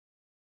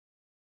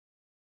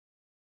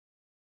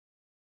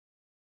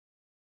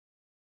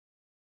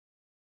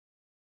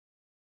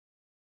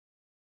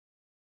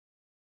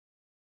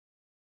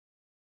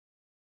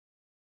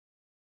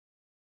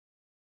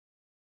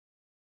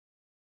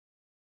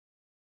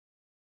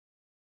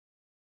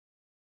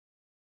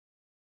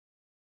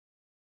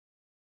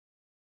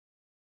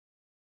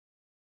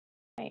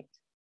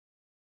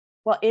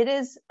Well, it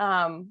is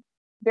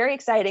very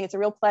exciting. It's a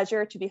real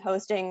pleasure to be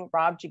hosting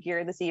Rob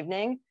Gegear this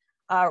evening.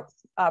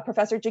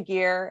 Professor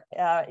Gegear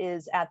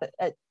is at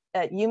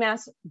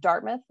UMass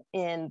Dartmouth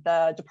in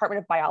the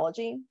Department of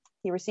Biology.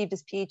 He received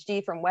his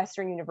PhD from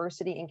Western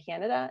University in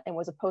Canada and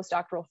was a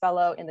postdoctoral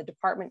fellow in the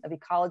Department of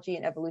Ecology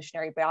and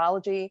Evolutionary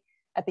Biology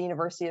at the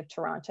University of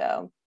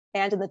Toronto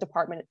and in the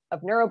Department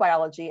of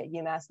Neurobiology at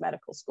UMass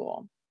Medical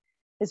School.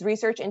 His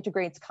research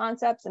integrates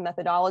concepts and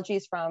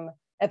methodologies from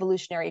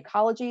evolutionary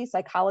ecology,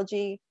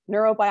 psychology,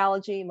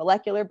 neurobiology,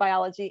 molecular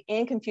biology,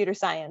 and computer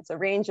science, a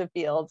range of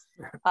fields,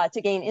 to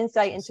gain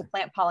insight into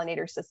plant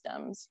pollinator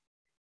systems.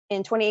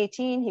 In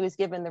 2018, he was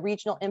given the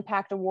Regional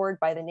Impact Award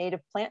by the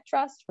Native Plant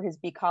Trust for his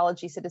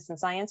Beecology Citizen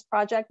Science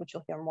project, which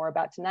you'll hear more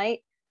about tonight.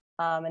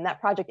 And that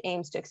project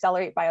aims to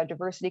accelerate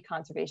biodiversity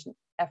conservation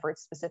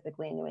efforts,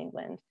 specifically in New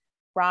England.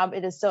 Rob,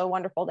 it is so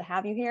wonderful to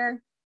have you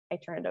here. I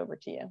turn it over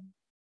to you.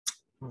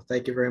 Well,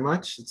 thank you very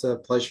much. It's a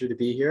pleasure to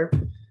be here.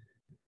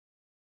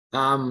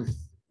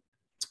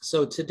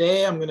 So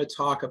today I'm going to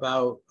talk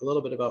about a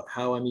little bit about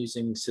how I'm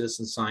using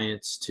citizen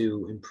science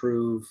to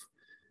improve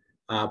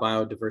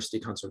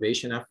biodiversity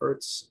conservation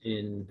efforts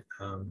in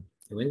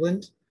New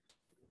England.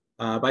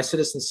 By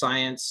citizen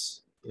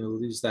science,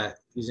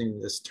 using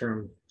this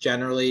term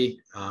generally,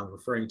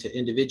 referring to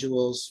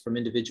individuals, from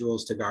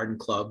individuals to garden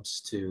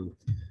clubs to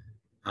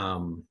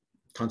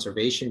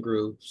conservation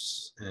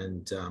groups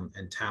and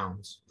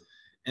towns.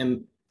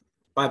 And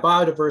by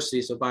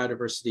biodiversity, so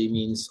biodiversity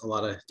means a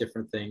lot of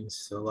different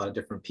things, so a lot of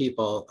different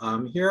people.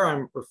 Here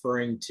I'm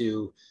referring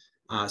to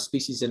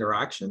species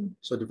interaction,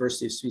 so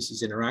diversity of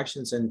species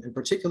interactions, and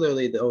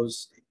particularly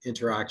those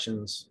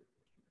interactions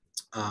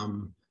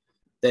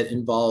that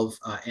involve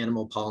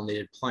animal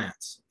pollinated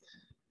plants.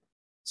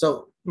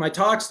 So my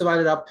talk's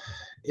divided up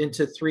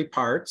into 3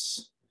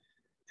 parts,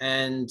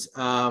 and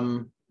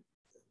I'm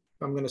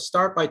going to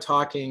start by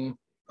talking,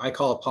 I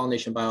call it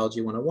Pollination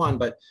Biology 101,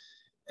 but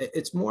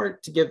it's more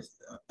to give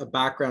a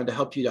background to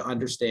help you to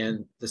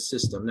understand the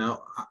system.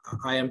 Now,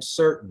 I am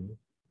certain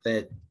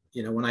that,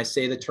 when I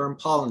say the term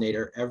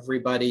pollinator,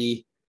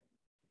 everybody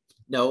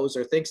knows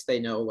or thinks they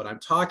know what I'm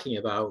talking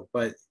about,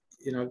 but,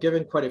 I've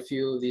given quite a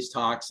few of these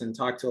talks and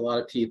talked to a lot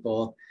of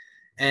people,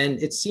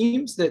 and it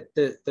seems that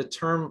the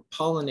term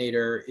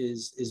pollinator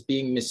is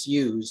being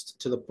misused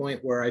to the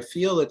point where I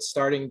feel it's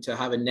starting to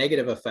have a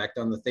negative effect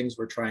on the things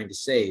we're trying to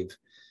save.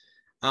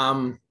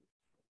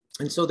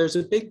 And so there's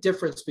a big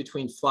difference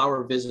between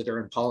flower visitor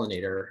and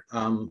pollinator,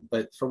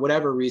 but for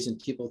whatever reason,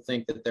 people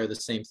think that they're the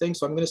same thing.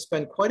 So I'm going to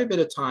spend quite a bit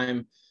of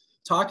time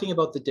talking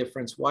about the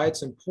difference, why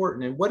it's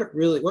important, and what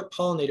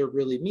pollinator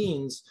really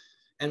means,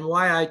 and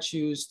why I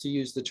choose to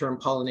use the term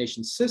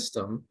pollination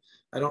system.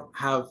 I don't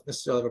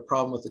necessarily have a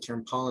problem with the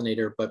term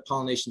pollinator, but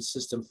pollination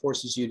system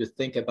forces you to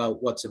think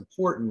about what's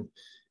important.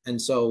 And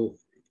so,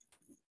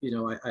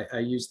 I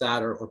use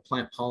that or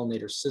plant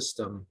pollinator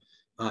system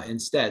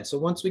instead. So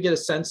once we get a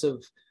sense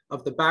of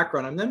the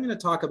background, I'm then going to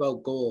talk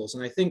about goals.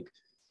 And I think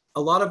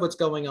a lot of what's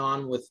going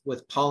on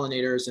with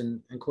pollinators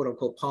and quote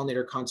unquote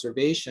pollinator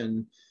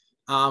conservation,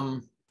 I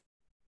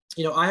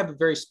have a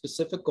very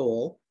specific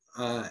goal.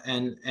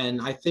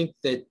 And I think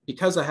that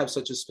because I have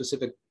such a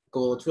specific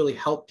goal, it's really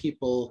helped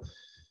people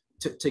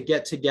to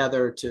get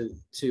together to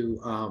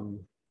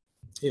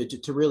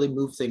really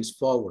move things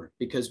forward,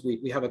 because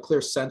we have a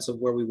clear sense of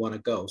where we want to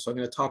go. So I'm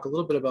going to talk a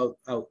little bit about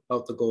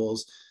the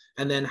goals,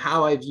 and then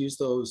how I've used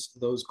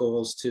those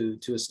goals to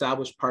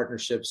establish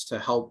partnerships to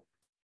help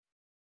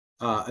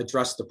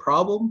address the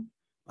problem,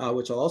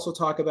 which I'll also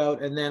talk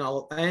about. And then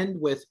I'll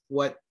end with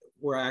what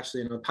we're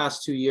actually, in the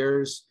past 2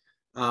 years,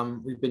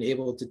 we've been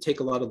able to take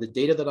a lot of the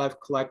data that I've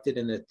collected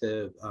and that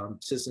the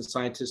citizen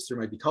scientists through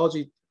my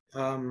Beecology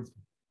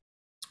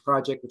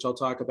project, which I'll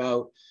talk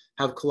about,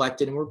 have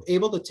collected. And we're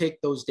able to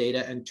take those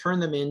data and turn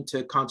them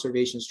into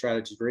conservation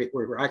strategies, right?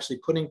 Where we're actually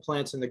putting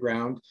plants in the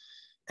ground.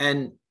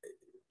 And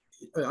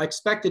I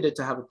expected it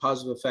to have a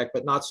positive effect,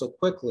 but not so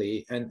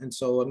quickly. And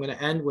so I'm going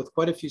to end with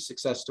quite a few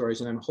success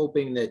stories, and I'm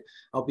hoping that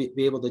I'll be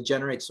able to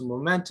generate some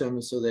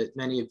momentum so that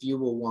many of you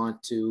will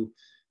want to,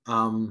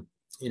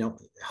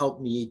 help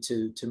me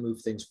to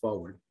move things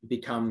forward,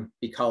 become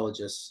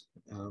ecologists.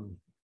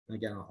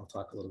 Again, I'll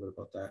talk a little bit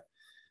about that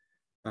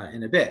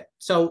in a bit.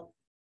 So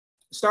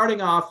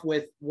starting off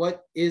with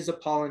what is a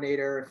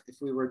pollinator? If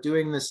we were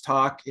doing this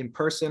talk in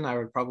person, I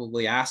would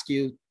probably ask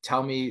you,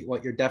 tell me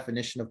what your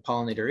definition of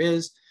pollinator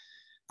is.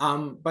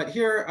 But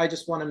here I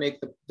just want to make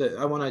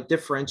I want to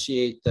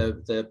differentiate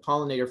the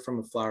pollinator from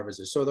a flower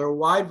visitor. So there are a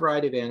wide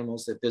variety of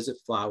animals that visit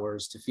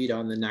flowers to feed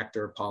on the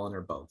nectar, pollen,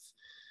 or both.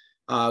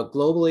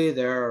 Globally,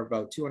 there are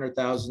about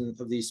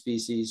 200,000 of these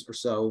species or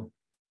so.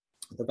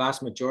 The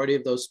vast majority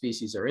of those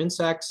species are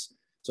insects.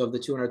 So of the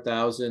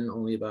 200,000,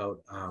 only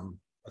about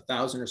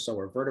 1,000 or so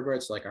are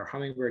vertebrates, like our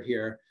hummingbird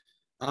here.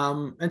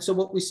 And so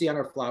what we see on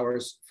our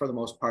flowers, for the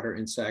most part, are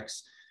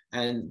insects.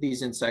 And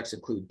these insects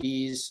include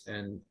bees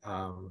and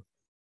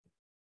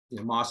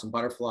moths and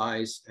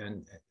butterflies,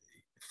 and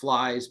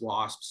flies,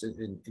 wasps,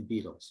 and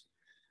beetles.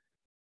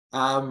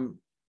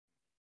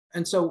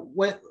 And so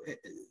what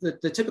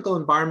the typical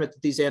environment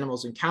that these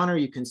animals encounter,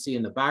 you can see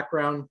in the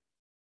background.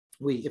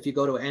 If you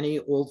go to any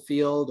old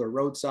field or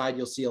roadside,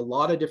 you'll see a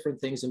lot of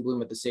different things in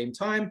bloom at the same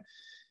time.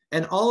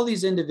 And all of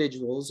these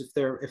individuals, if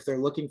they're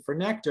looking for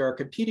nectar, are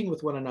competing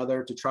with one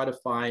another to try to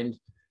find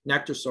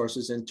nectar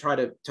sources and try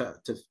to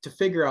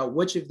figure out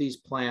which of these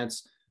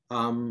plants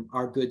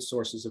are good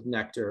sources of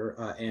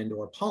nectar and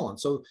or pollen.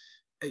 So,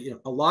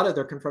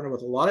 they're confronted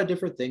with a lot of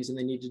different things, and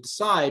they need to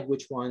decide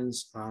which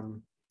ones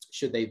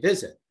should they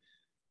visit.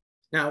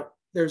 Now,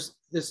 there's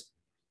this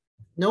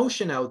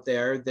notion out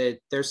there that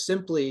they're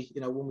simply,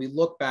 when we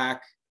look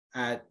back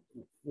at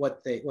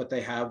what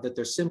they have, that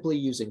they're simply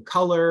using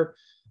color,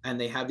 and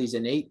they have these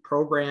innate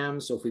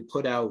programs. So if we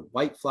put out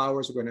white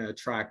flowers, we're going to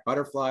attract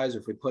butterflies. Or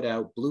if we put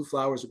out blue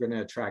flowers, we're going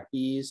to attract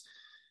bees.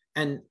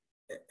 And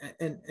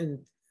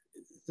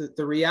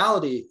the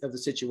reality of the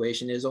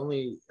situation is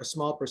only a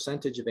small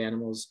percentage of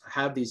animals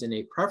have these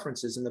innate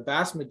preferences, and the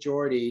vast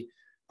majority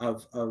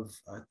of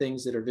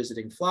things that are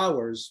visiting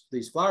flowers,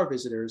 these flower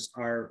visitors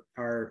are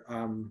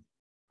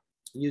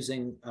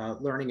using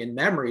learning and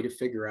memory to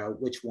figure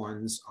out which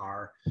ones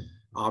are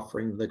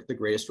offering the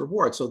greatest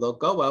reward. So they'll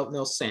go out and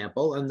they'll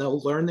sample and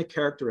they'll learn the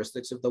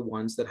characteristics of the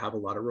ones that have a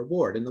lot of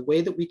reward. And the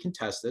way that we can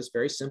test this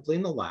very simply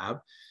in the lab,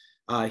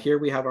 here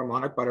we have our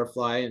monarch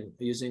butterfly and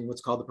using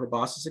what's called the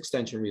proboscis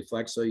extension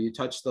reflex. So you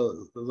touch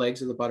the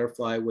legs of the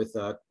butterfly with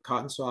a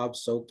cotton swab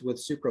soaked with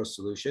sucrose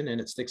solution,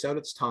 and it sticks out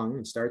its tongue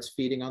and starts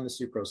feeding on the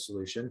sucrose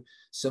solution,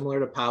 similar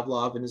to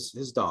Pavlov and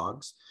his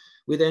dogs.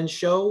 We then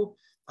show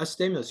a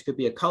stimulus. It could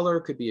be a color,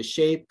 could be a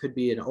shape, could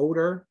be an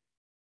odor.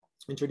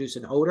 Introduce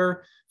an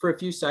odor for a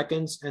few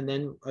seconds, and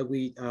then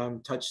we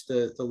touch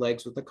the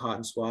legs with the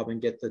cotton swab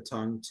and get the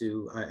tongue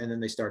to, and then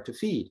they start to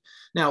feed.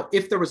 Now,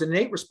 if there was an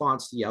innate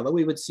response to yellow,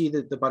 we would see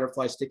that the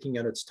butterfly sticking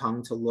out its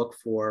tongue to look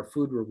for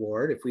food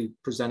reward. If we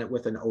present it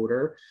with an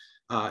odor,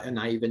 a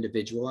naive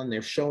individual, and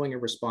they're showing a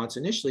response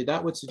initially,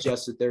 that would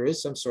suggest that there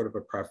is some sort of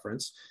a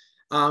preference.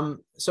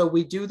 So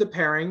we do the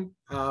pairing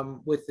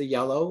with the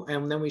yellow,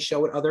 and then we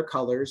show it other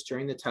colors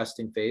during the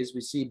testing phase.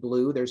 We see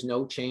blue, there's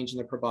no change in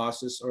the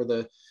proboscis or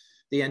the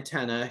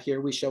antenna. Here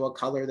we show a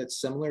color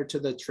that's similar to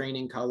the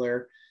training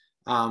color,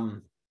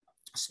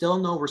 still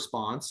no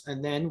response.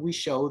 And then we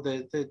show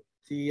the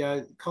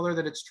color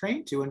that it's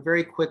trained to, and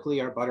very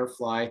quickly our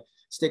butterfly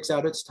sticks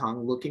out its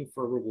tongue looking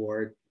for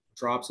reward,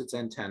 drops its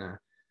antenna.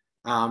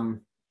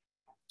 And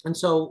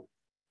so,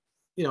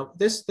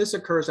 this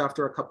occurs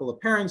after a couple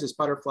of pairings. This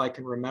butterfly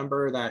can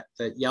remember that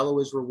yellow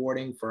is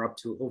rewarding for up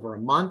to over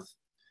a month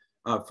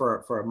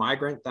for a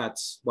migrant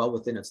that's well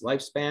within its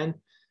lifespan.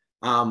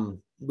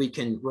 We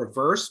can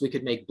reverse, we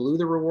could make blue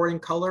the rewarding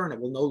color, and it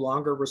will no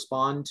longer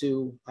respond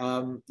to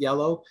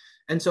yellow.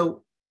 And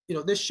so,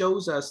 this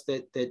shows us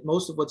that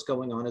most of what's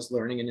going on is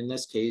learning, and in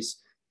this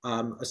case,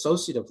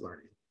 associative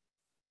learning.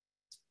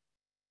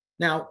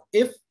 Now,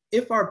 if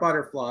our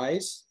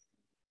butterflies,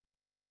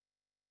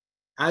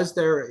 as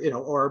they're,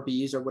 or our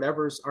bees or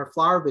whatever's our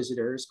flower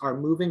visitors are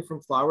moving from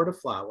flower to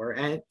flower,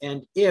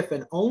 and if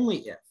and only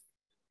if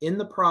in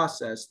the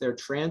process they're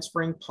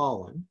transferring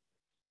pollen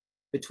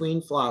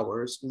between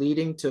flowers,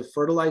 leading to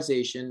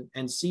fertilization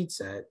and seed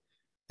set,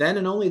 then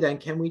and only then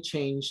can we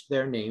change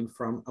their name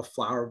from a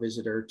flower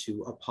visitor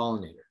to a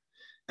pollinator.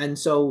 And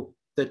so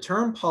the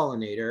term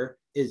pollinator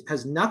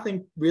has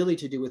nothing really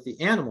to do with the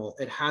animal,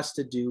 it has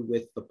to do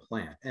with the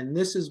plant. And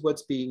this is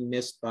what's being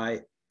missed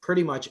by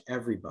pretty much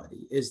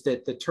everybody, is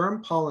that the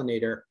term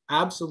pollinator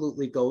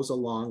absolutely goes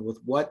along with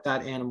what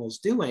that animal's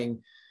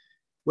doing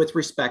with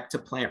respect to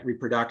plant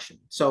reproduction.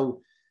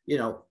 So,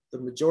 the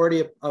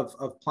majority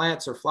of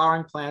plants are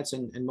flowering plants,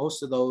 and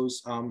most of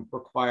those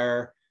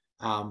require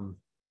an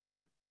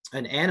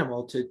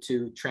animal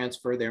to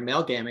transfer their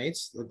male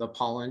gametes, the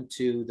pollen,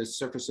 to the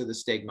surface of the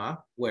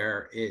stigma,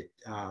 where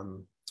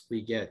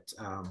we get,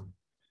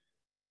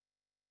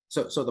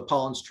 so the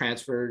pollen's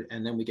transferred,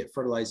 and then we get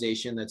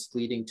fertilization that's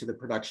leading to the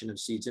production of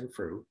seeds and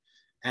fruit.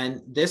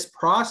 And this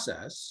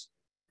process,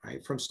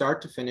 right, from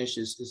start to finish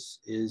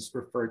is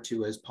referred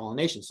to as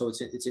pollination. So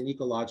it's an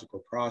ecological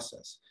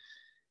process.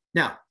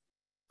 Now,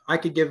 I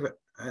could give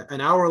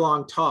an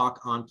hour-long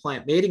talk on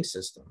plant mating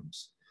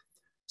systems.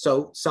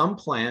 So some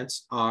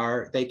plants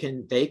they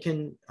can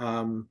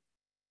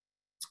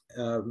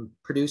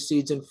produce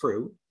seeds and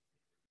fruit,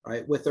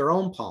 right, with their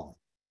own pollen.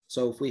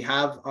 So if we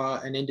have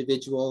an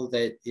individual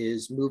that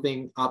is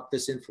moving up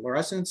this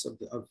inflorescence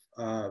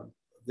of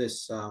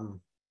this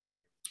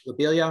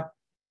lobelia,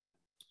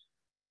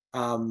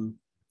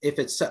 if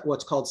it's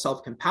what's called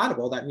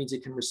self-compatible, that means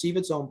it can receive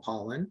its own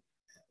pollen,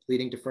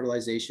 leading to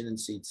fertilization and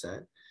seed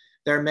set.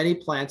 There are many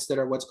plants that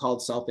are what's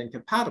called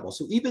self-incompatible.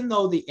 So even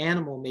though the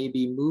animal may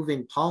be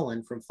moving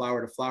pollen from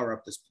flower to flower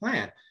up this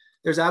plant,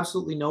 there's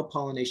absolutely no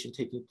pollination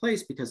taking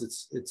place because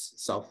it's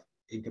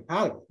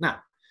self-incompatible.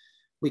 Now,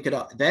 we could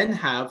then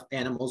have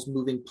animals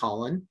moving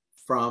pollen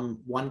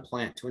from one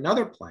plant to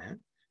another plant.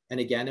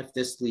 And again, if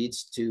this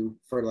leads to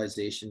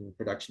fertilization and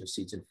production of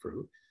seeds and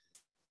fruit,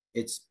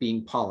 it's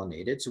being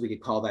pollinated. So we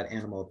could call that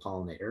animal a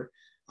pollinator.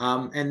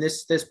 And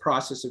this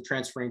process of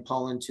transferring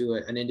pollen to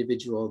an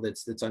individual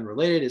that's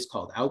unrelated is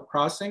called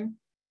outcrossing.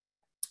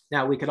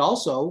 Now, we could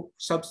also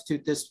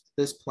substitute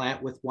this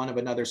plant with one of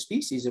another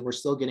species, and we're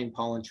still getting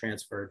pollen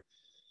transferred,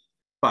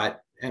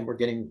 and we're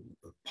getting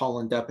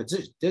pollen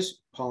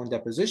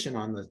deposition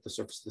on the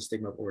surface of the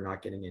stigma, but we're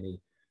not getting any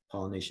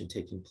pollination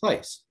taking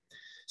place.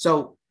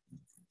 So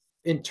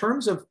in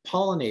terms of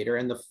pollinator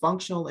and the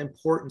functional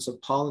importance of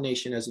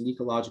pollination as an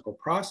ecological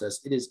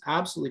process, it is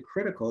absolutely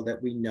critical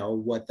that we know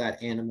what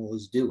that animal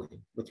is doing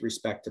with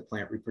respect to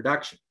plant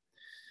reproduction.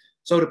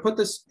 So to put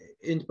this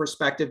into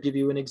perspective, give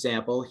you an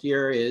example,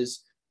 here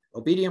is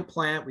obedient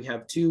plant. We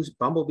have two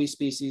bumblebee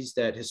species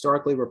that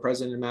historically were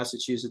present in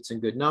Massachusetts in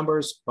good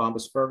numbers.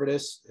 Bombus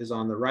fervidus is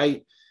on the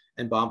right,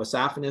 and Bombus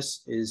affinis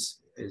is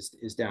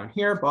down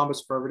here.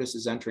 Bombus fervidus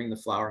is entering the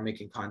flower,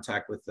 making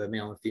contact with the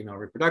male and female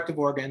reproductive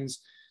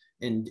organs,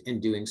 and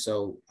in doing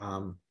so,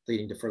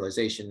 leading to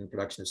fertilization and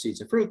production of seeds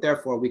and fruit.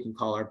 Therefore, we can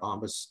call our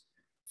Bombus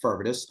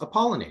fervidus a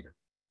pollinator.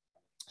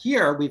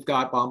 Here, we've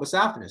got Bombus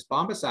affinis.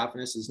 Bombus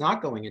affinis is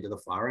not going into the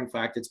flower. In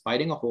fact, it's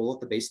biting a hole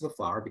at the base of the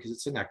flower because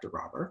it's a nectar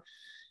robber.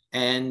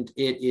 And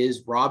it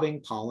is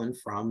robbing pollen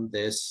from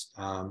this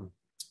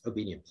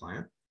obedient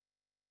plant,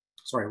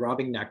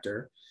 robbing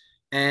nectar,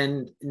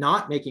 and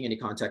not making any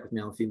contact with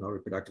male and female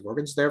reproductive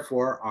organs.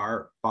 Therefore,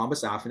 our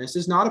Bombus affinis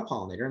is not a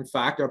pollinator. In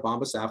fact, our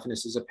Bombus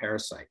affinis is a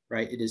parasite,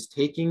 right? It is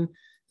taking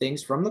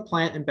things from the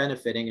plant and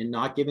benefiting and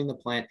not giving the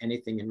plant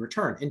anything in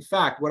return. In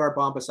fact, what our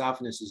Bombus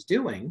affinis is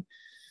doing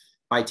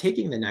by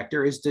taking the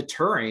nectar is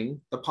deterring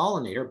the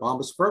pollinator,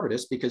 Bombus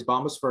fervidus, because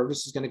Bombus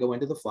fervidus is going to go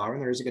into the flower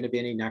and there isn't going to be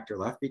any nectar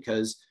left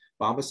because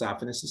Bombus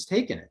affinis has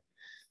taken it.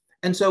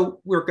 And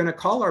so we're going to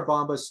call our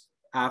Bombus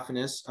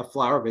affinis a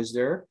flower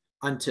visitor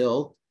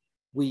until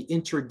we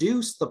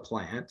introduce the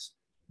plant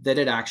that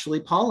it actually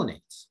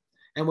pollinates.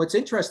 And what's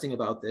interesting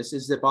about this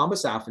is that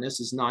Bombus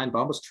affinis is not,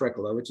 Bombus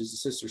tricola, which is the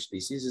sister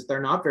species, is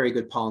they're not very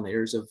good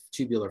pollinators of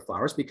tubular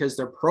flowers because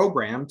they're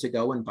programmed to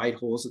go and bite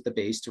holes at the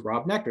base to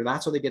rob nectar.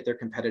 That's how they get their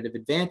competitive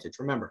advantage.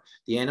 Remember,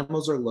 the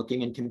animals are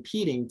looking and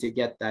competing to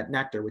get that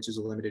nectar, which is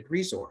a limited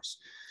resource.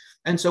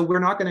 And so we're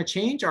not going to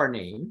change our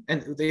name.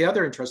 And the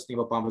other interesting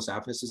thing about Bombus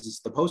affinis is it's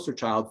the poster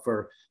child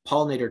for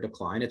pollinator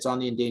decline. It's on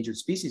the endangered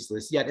species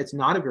list, yet it's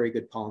not a very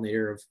good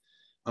pollinator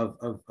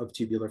of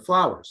tubular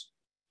flowers.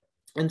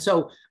 And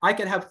so I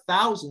could have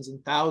thousands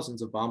and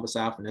thousands of Bombus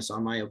affinis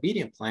on my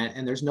obedient plant,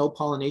 and there's no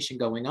pollination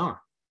going on.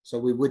 So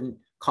we wouldn't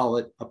call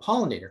it a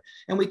pollinator.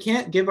 And we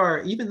can't give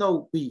even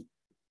though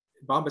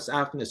Bombus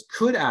affinis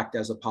could act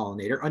as a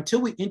pollinator,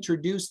 until we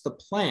introduce the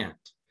plant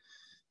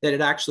that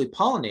it actually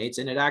pollinates,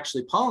 and it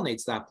actually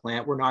pollinates that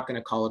plant, we're not going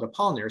to call it a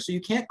pollinator. So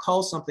you can't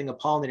call something a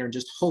pollinator and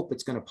just hope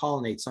it's going to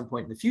pollinate some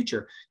point in the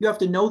future. You have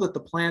to know that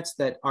the plants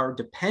that are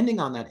depending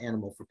on that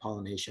animal for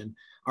pollination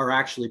are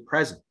actually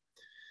present.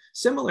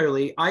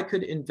 Similarly, if I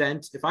could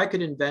invent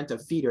a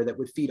feeder that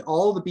would feed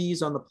all the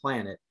bees on the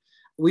planet,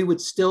 we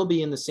would still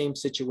be in the same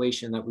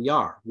situation that we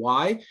are.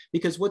 Why?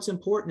 Because what's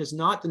important is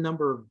not the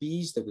number of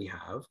bees that we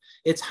have,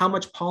 it's how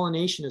much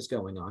pollination is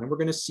going on. And we're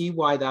going to see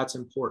why that's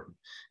important.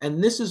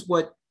 And this is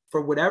what,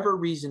 for whatever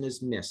reason,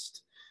 is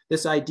missed.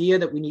 This idea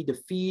that we need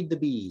to feed the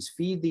bees,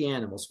 feed the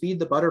animals, feed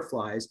the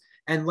butterflies,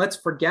 and let's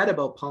forget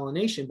about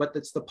pollination, but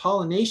it's the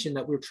pollination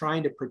that we're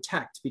trying to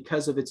protect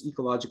because of its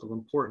ecological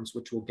importance,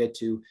 which we'll get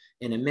to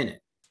in a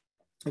minute.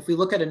 If we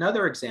look at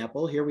another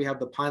example, here we have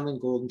the pineland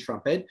golden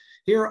trumpet.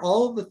 Here are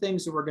all of the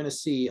things that we're going to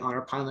see on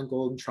our pineland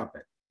golden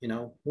trumpet,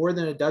 more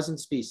than a dozen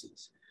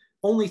species.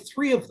 Only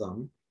 3 of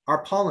them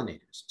are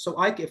pollinators. So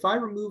if I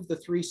remove the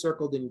 3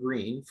 circled in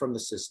green from the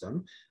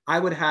system, I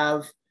would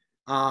have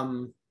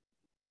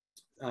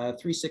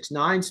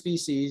 369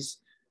 species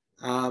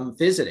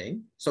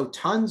visiting, so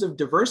tons of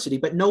diversity,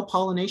 but no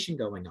pollination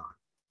going on.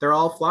 They're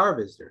all flower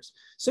visitors.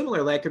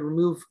 Similarly, I could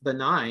remove the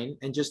 9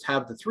 and just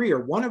have the 3 or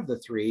one of the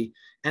 3,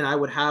 and I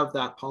would have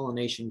that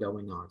pollination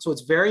going on. So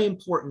it's very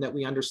important that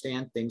we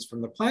understand things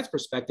from the plant's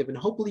perspective, and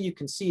hopefully you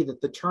can see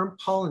that the term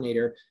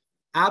pollinator,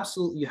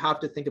 absolutely you have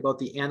to think about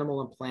the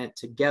animal and plant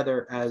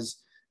together as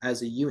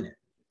a unit.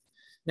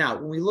 Now,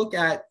 when we look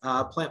at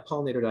plant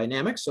pollinator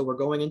dynamics, so we're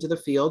going into the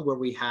field where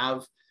we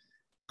have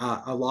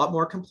a lot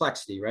more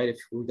complexity, right? If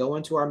we go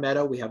into our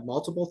meadow, we have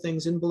multiple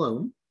things in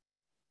bloom.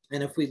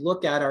 And if we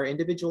look at our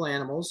individual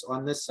animals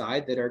on this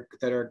side that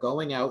are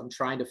going out and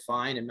trying to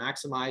find and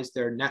maximize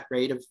their net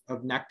rate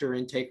of nectar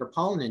intake or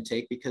pollen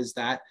intake, because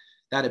that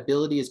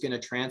ability is going to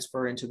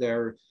transfer into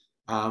their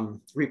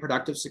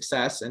reproductive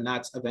success, and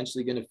that's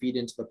eventually going to feed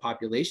into the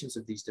populations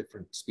of these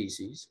different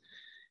species.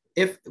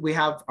 If we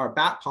have our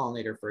bat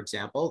pollinator, for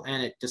example,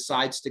 and it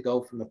decides to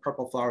go from the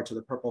purple flower to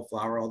the purple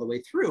flower all the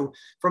way through,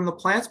 from the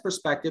plant's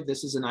perspective,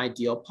 this is an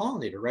ideal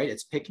pollinator, right?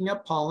 It's picking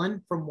up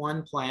pollen from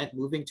one plant,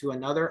 moving to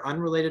another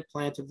unrelated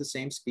plant of the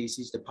same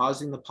species,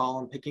 depositing the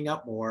pollen, picking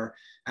up more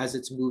as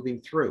it's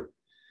moving through.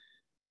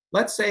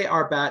 Let's say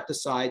our bat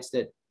decides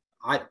that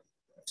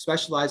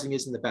specializing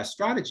isn't the best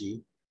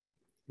strategy.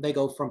 They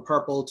go from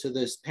purple to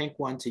this pink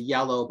one to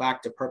yellow,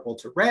 back to purple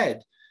to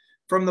red.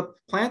 From the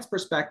plant's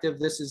perspective,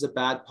 this is a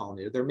bad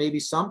pollinator. There may be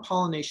some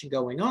pollination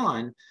going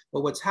on,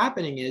 but what's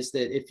happening is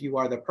that if you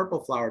are the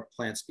purple flowered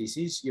plant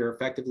species, you're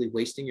effectively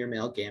wasting your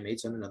male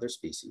gametes on another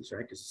species,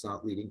 right? Because it's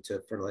not leading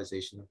to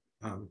fertilization,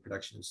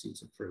 production of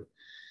seeds and fruit.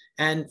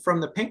 And from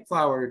the pink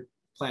flowered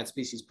plant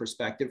species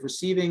perspective,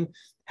 receiving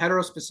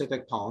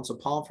heterospecific pollen, so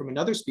pollen from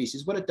another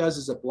species, what it does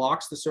is it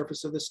blocks the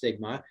surface of the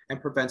stigma and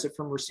prevents it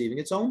from receiving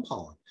its own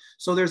pollen.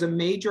 So there's a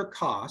major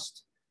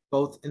cost,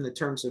 both in the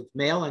terms of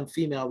male and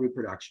female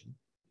reproduction,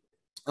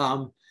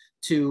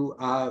 to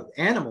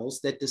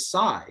animals that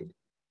decide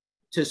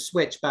to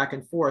switch back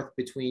and forth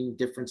between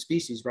different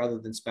species rather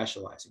than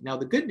specializing. Now,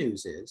 the good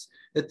news is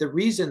that the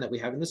reason that we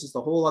have, and this is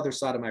the whole other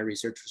side of my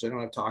research, which I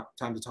don't have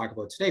time to talk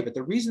about today, but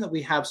the reason that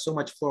we have so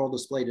much floral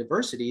display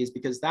diversity is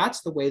because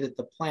that's the way that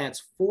the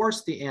plants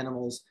force the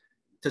animals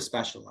to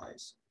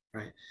specialize,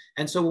 right?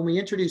 And so when we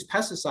introduce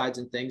pesticides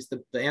and things,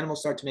 the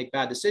animals start to make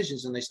bad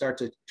decisions and they start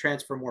to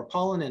transfer more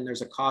pollen, and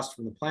there's a cost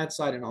from the plant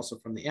side and also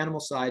from the animal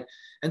side.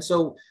 And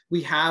so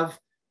we have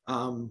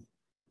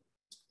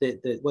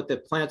what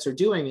the plants are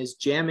doing is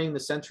jamming the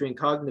sensory and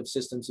cognitive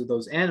systems of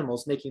those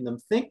animals, making them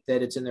think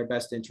that it's in their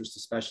best interest to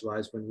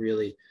specialize when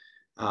really,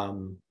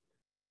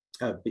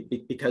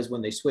 because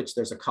when they switch,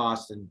 there's a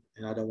cost, and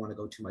I don't want to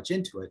go too much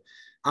into it.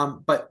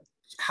 But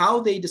how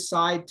they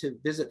decide to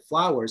visit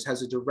flowers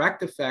has a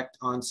direct effect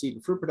on seed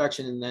and fruit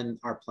production and then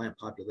our plant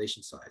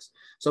population size.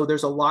 So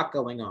there's a lot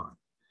going on.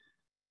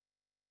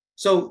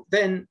 So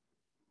then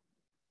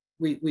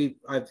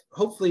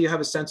hopefully you have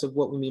a sense of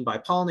what we mean by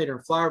pollinator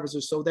and flower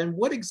visitor. So then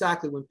what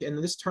exactly, and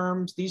these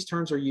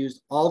terms are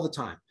used all the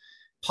time.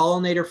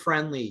 Pollinator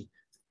friendly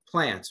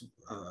plants,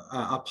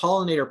 a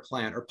pollinator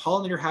plant or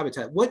pollinator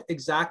habitat. What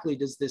exactly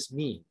does this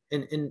mean?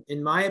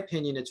 In my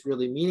opinion, it's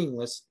really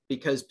meaningless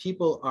because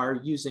people are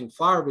using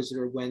flower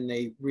visitor when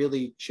they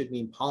really should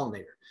mean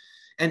pollinator.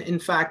 And in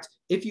fact,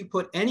 if you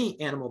put any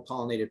animal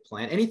pollinated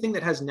plant, anything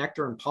that has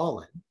nectar and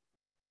pollen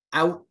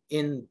out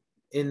in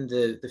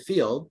the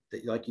field,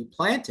 that like you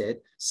plant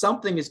it,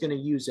 something is going to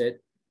use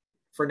it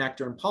for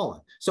nectar and pollen.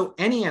 So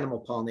any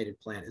animal pollinated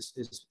plant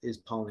is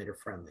pollinator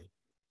friendly.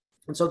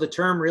 And so the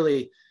term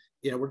really,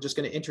 we're just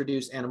going to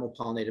introduce animal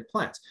pollinated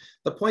plants.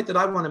 The point that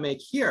I want to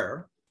make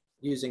here,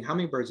 using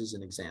hummingbirds as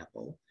an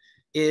example,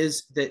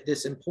 is that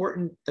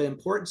the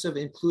importance of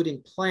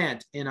including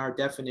plant in our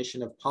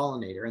definition of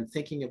pollinator and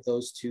thinking of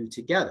those two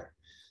together.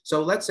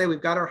 So let's say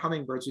we've got our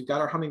hummingbirds, we've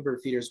got our hummingbird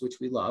feeders, which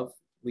we love.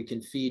 We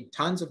can feed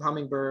tons of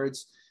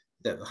hummingbirds.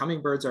 The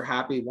hummingbirds are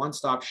happy,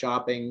 one-stop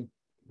shopping,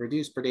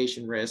 reduced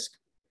predation risk.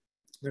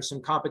 There's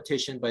some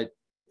competition, but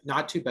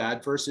not too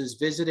bad, versus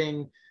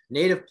visiting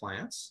native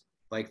plants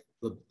like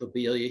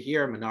lobelia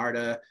here,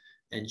 monarda,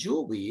 and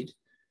jewelweed.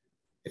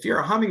 If you're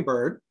a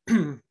hummingbird,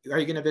 are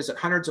you going to visit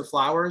hundreds of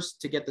flowers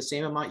to get the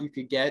same amount you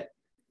could get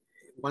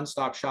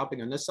one-stop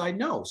shopping on this side?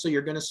 No. So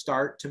you're going to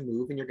start to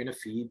move and you're going to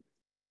feed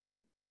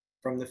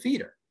from the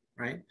feeder,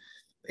 right?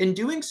 In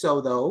doing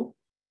so, though,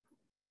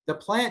 the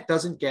plant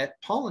doesn't get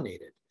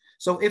pollinated.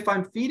 So if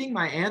I'm feeding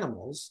my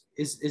animals,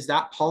 is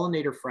that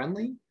pollinator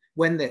friendly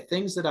when the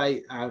things that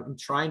I'm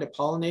trying to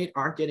pollinate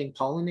aren't getting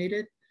pollinated?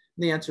 And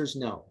the answer is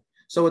no.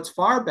 So it's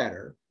far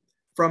better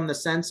from the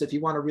sense, if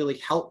you want to really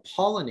help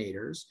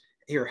pollinators,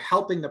 you're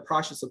helping the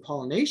process of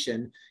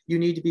pollination, you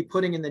need to be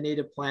putting in the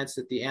native plants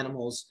that the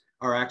animals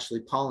are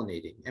actually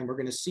pollinating. And we're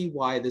going to see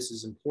why this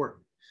is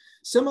important.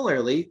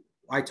 Similarly,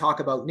 I talk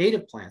about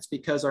native plants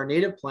because our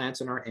native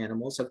plants and our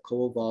animals have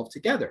co-evolved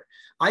together.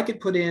 I could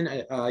put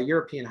in a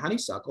European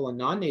honeysuckle, a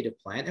non-native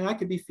plant, and I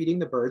could be feeding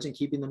the birds and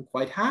keeping them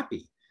quite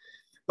happy.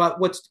 But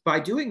by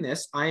doing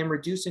this, I am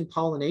reducing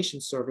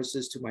pollination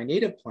services to my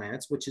native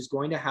plants, which is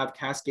going to have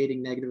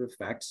cascading negative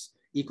effects,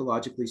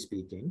 ecologically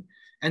speaking.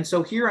 And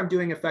so here I'm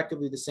doing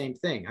effectively the same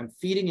thing. I'm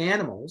feeding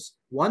animals,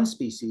 one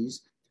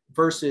species,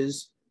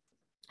 versus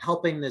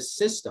helping this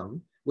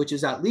system, which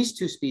is at least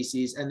two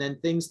species, and then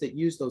things that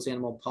use those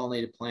animal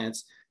pollinated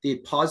plants, the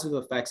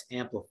positive effects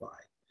amplify.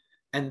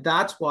 And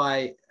that's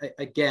why,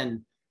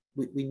 again,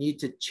 we need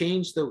to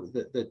change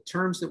the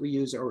terms that we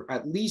use, or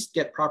at least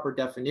get proper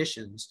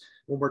definitions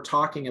when we're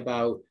talking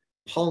about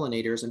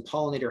pollinators and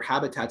pollinator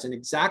habitats and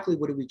exactly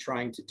what are we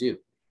trying to do.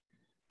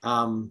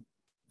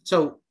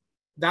 So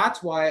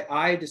that's why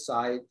I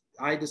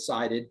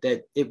decided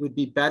that it would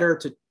be better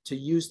to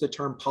use the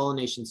term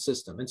pollination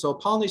system. And so a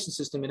pollination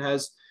system,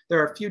 there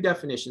are a few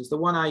definitions. The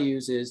one I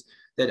use is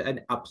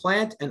that a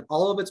plant and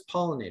all of its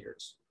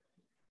pollinators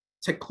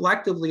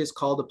collectively is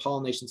called a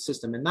pollination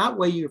system. And that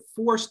way you're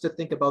forced to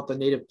think about the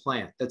native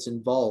plant that's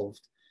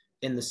involved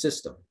in the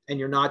system. And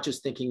you're not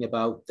just thinking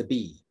about the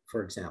bee,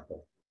 for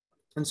example.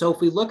 And so if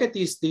we look at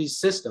these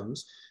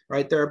systems,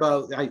 right, they're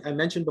about, I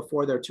mentioned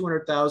before, there are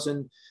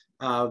 200,000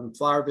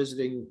 flower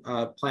visiting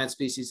plant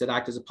species that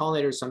act as a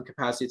pollinator, some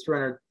capacity,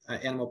 300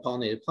 animal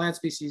pollinated plant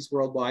species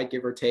worldwide,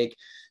 give or take.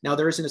 Now,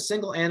 there isn't a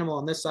single animal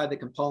on this side that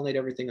can pollinate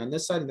everything on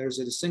this side, and there's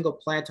a single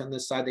plant on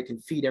this side that can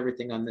feed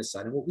everything on this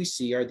side. And what we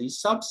see are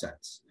these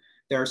subsets.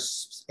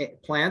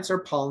 Plants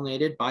are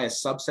pollinated by a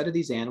subset of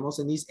these animals,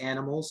 and these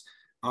animals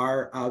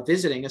are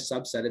visiting a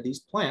subset of these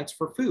plants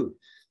for food.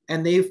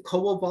 And they've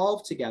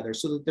co-evolved together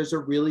so that there's a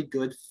really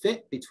good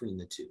fit between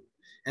the two.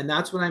 And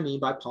that's what I mean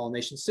by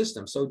pollination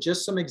systems. So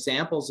just some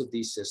examples of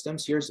these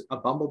systems. Here's a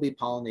bumblebee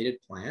pollinated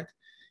plant.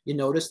 You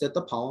notice that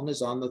the pollen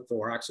is on the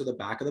thorax or the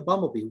back of the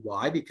bumblebee.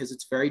 Why? Because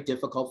it's very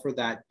difficult for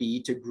that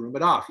bee to groom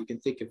it off. You can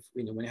think of,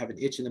 when you have an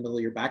itch in the middle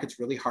of your back, it's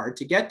really hard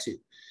to get to.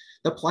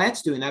 The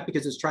plant's doing that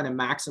because it's trying to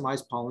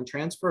maximize pollen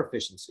transfer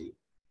efficiency,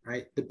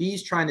 right? The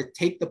bee's trying to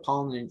take the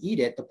pollen and eat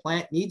it. The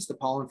plant needs the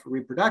pollen for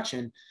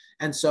reproduction.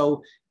 And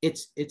so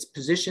it's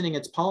positioning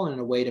its pollen in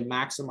a way to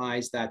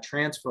maximize that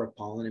transfer of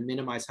pollen and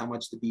minimize how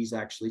much the bee's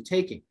actually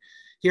taking.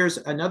 Here's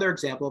another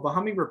example of a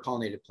hummingbird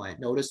pollinated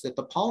plant. Notice that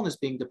the pollen is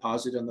being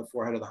deposited on the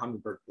forehead of the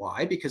hummingbird.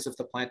 Why? Because if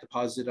the plant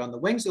deposited on the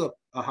wings of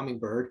a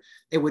hummingbird,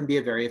 it wouldn't be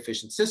a very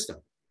efficient system.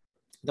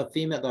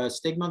 The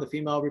stigma, the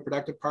female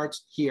reproductive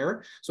parts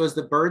here. So as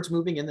the bird's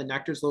moving in, the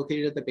nectar is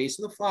located at the base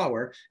of the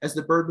flower. As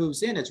the bird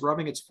moves in, it's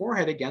rubbing its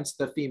forehead against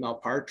the female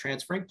part,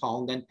 transferring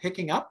pollen, then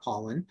picking up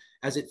pollen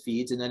as it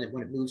feeds. And then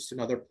when it moves to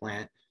another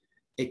plant,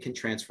 it can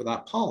transfer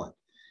that pollen.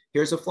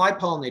 Here's a fly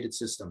pollinated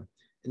system.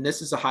 And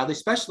this is a highly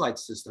specialized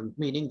system,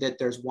 meaning that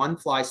there's one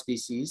fly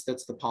species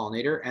that's the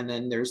pollinator, and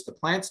then there's the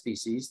plant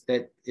species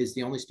that is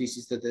the only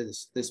species that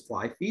this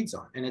fly feeds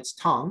on. And its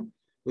tongue,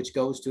 which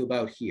goes to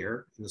about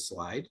here in the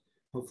slide.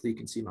 Hopefully you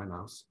can see my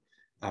mouse,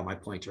 my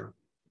pointer.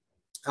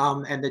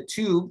 And the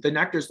tube, the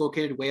nectar is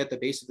located way at the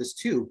base of this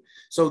tube.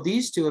 So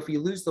these two, if you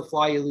lose the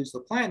fly, you lose the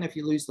plant. And if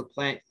you lose the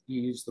plant,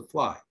 you lose the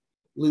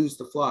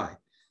fly.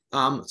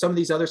 Some of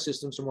these other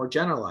systems are more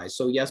generalized.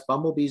 So yes,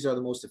 bumblebees are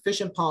the most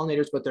efficient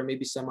pollinators, but there may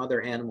be some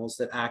other animals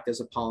that act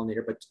as a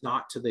pollinator, but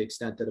not to the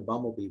extent that a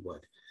bumblebee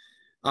would.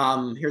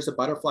 Here's a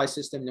butterfly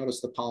system. Notice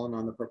the pollen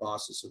on the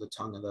proboscis, or the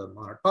tongue of the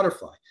monarch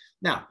butterfly.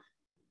 Now,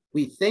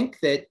 we think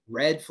that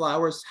red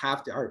flowers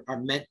are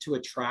meant to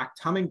attract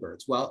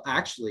hummingbirds. Well,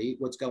 actually,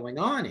 what's going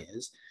on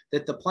is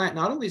that the plant,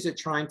 not only is it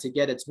trying to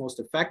get its most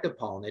effective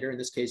pollinator, in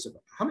this case of a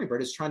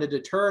hummingbird, is trying to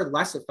deter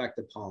less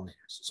effective pollinators.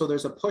 So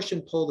there's a push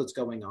and pull that's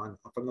going on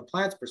from the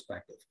plant's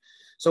perspective.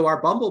 So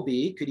our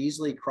bumblebee could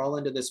easily crawl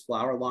into this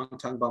flower,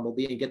 long-tongued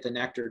bumblebee, and get the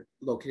nectar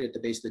located at the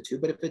base of the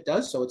tube. But if it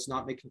does so, it's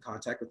not making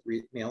contact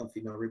with male and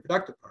female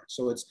reproductive parts.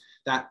 So it's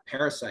that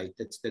parasite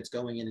that's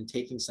going in and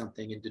taking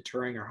something and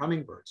deterring our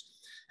hummingbirds.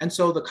 And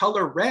so the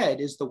color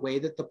red is the way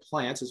that the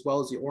plants, as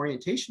well as the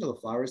orientation of the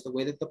flower, is the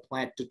way that the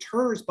plant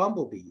deters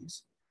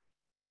bumblebees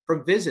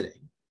from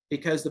visiting,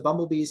 because the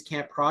bumblebees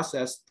can't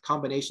process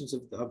combinations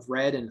of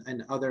red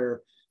and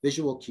other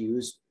visual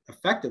cues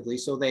effectively.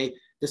 So they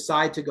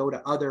decide to go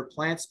to other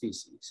plant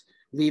species,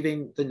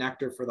 leaving the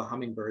nectar for the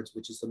hummingbirds,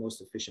 which is the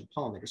most efficient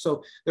pollinator.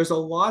 So there's a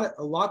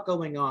lot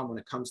going on when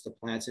it comes to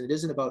plants, and it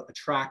isn't about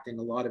attracting.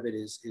 A lot of it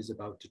is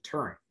about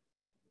deterring.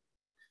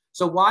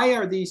 So why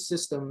are these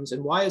systems,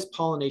 and why is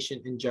pollination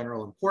in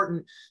general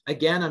important?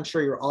 Again, I'm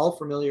sure you're all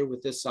familiar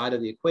with this side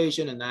of the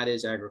equation, and that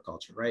is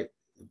agriculture, right?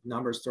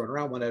 Numbers thrown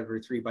around, 1 out of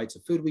every 3 bites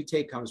of food we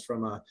take comes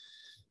from a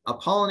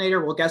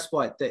pollinator. Well, guess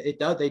what? It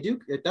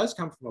does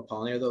come from a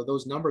pollinator, though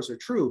those numbers are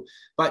true.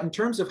 But in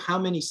terms of how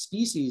many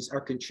species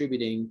are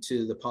contributing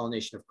to the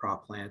pollination of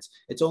crop plants,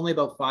 it's only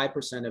about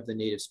 5% of the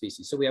native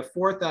species. So we have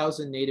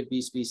 4,000 native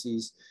bee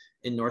species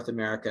in North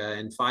America,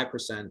 and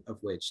 5% of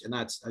which, and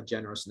that's a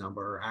generous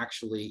number, are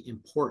actually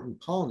important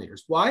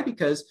pollinators. Why?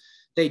 Because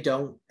they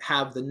don't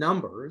have the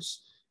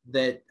numbers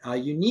that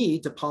you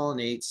need to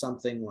pollinate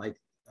something like,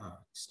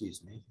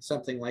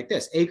 something like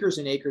this. Acres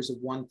and acres of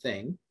one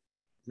thing,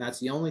 and that's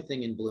the only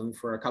thing in bloom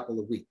for a couple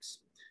of weeks.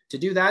 To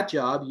do that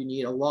job, you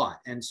need a lot.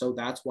 And so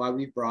that's why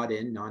we've brought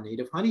in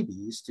non-native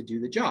honeybees to do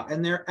the job.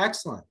 And they're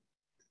excellent,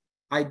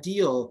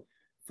 ideal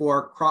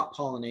for crop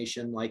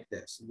pollination like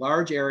this.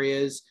 Large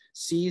areas,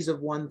 seas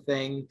of one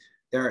thing.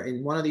 There,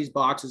 in one of these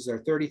boxes, there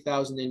are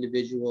 30,000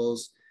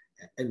 individuals,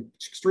 and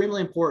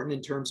extremely important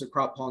in terms of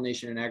crop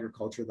pollination and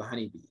agriculture, the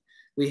honeybee.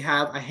 We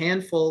have a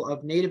handful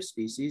of native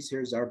species.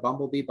 Here's our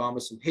bumblebee,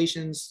 Bombus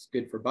impatiens,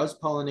 good for buzz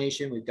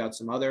pollination. We've got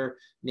some other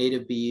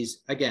native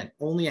bees. Again,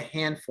 only a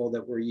handful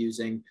that we're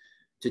using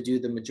to do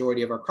the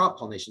majority of our crop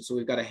pollination. So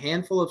we've got a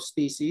handful of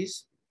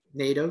species,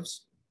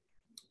 natives,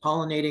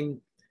 pollinating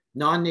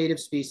non-native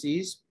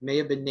species, may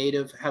have been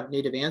native, have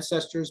native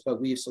ancestors,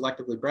 but we've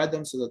selectively bred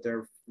them so that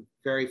they're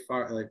very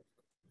far,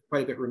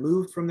 quite a bit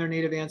removed from their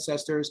native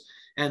ancestors.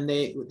 And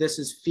this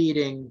is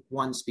feeding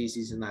one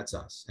species, and that's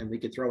us. And we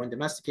could throw in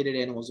domesticated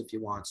animals if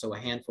you want, so a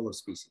handful of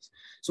species.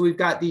 So we've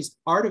got these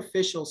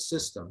artificial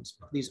systems,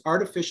 these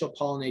artificial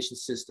pollination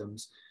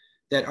systems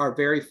that are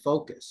very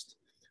focused.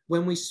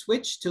 When we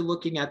switch to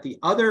looking at the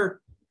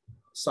other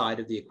side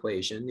of the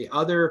equation, the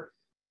other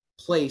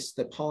place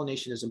that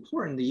pollination is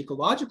important, the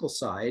ecological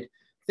side,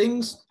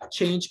 things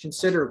change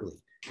considerably.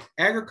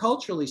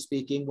 Agriculturally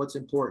speaking, what's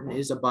important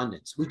is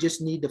abundance. We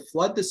just need to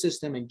flood the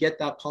system and get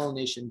that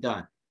pollination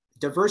done.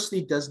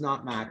 Diversity does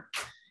not matter.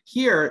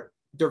 Here,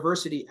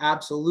 diversity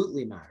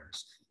absolutely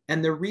matters.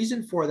 And the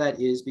reason for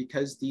that is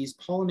because these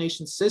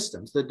pollination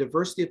systems, the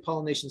diversity of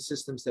pollination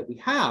systems that we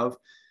have,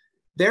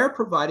 they're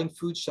providing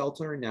food,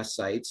 shelter, and nest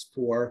sites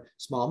for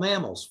small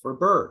mammals, for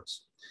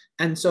birds.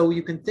 And so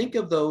you can think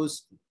of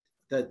those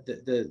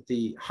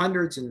the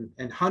hundreds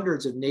and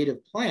hundreds of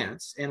native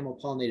plants, animal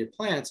pollinated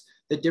plants,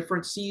 the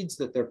different seeds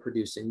that they're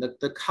producing,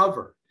 the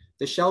cover,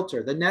 the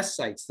shelter, the nest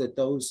sites that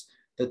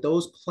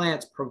those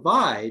plants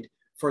provide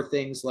for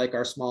things like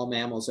our small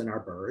mammals and our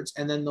birds.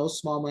 And then those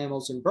small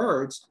mammals and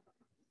birds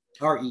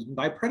are eaten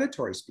by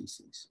predatory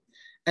species.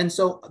 And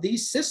so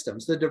these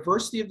systems, the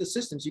diversity of the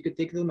systems, you could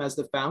think of them as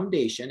the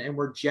foundation, and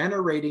we're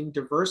generating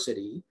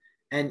diversity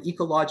and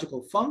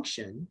ecological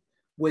function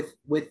with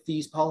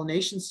these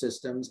pollination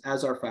systems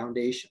as our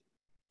foundation.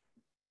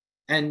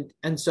 And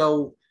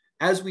so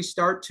as we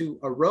start to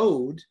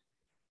erode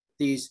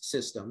these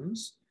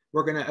systems,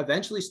 we're going to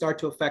eventually start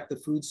to affect the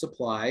food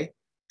supply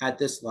at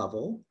this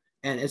level,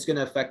 and it's going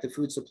to affect the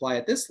food supply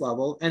at this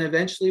level, and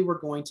eventually we're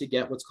going to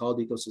get what's called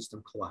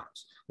ecosystem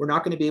collapse. We're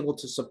not going to be able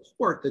to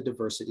support the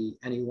diversity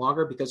any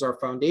longer because our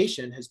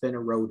foundation has been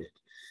eroded,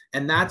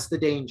 and that's the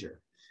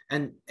danger.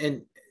 And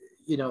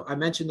you know, I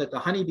mentioned that the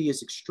honeybee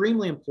is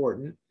extremely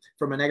important.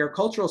 From an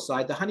agricultural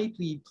side, the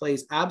honeybee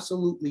plays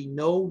absolutely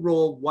no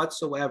role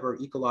whatsoever,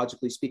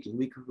 ecologically speaking.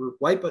 We could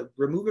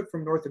remove it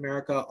from North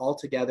America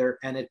altogether,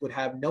 and it would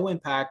have no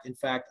impact. In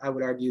fact, I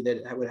would argue that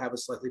it would have a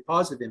slightly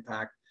positive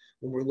impact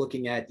when we're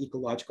looking at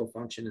ecological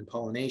function and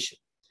pollination.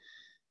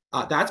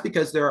 That's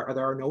because there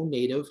are no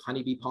native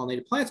honeybee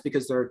pollinated plants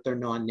because they're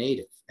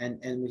non-native,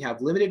 and we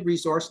have limited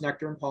resource,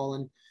 nectar and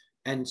pollen,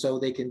 and so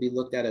they can be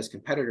looked at as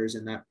competitors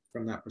in that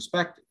from that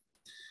perspective.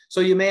 So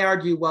you may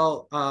argue,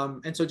 well,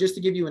 and so just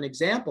to give you an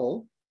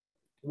example,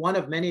 one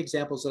of many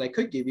examples that I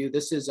could give you,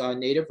 this is a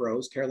native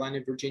rose, Carolina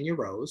and Virginia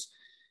rose.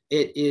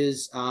 It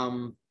is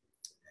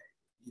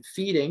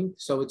feeding,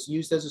 so it's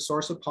used as a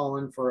source of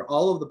pollen for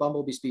all of the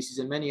bumblebee species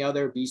and many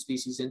other bee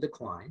species in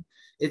decline.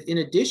 In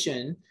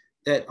addition,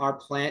 that our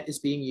plant is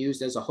being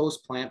used as a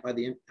host plant by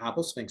the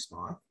apple sphinx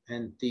moth,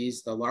 and the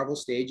larval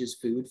stage is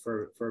food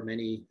for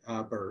many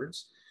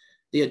birds.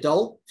 The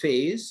adult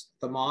phase,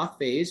 the moth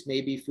phase,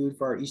 may be food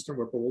for our eastern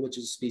whippoorwill, which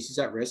is a species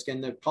at risk,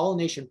 and the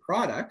pollination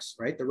products,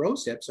 right, the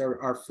rose hips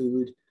are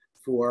food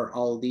for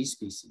all of these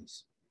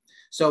species.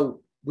 So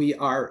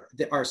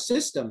our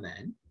system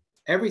then,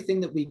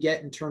 everything that we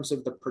get in terms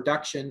of the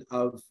production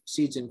of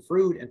seeds and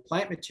fruit and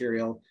plant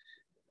material,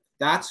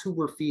 that's who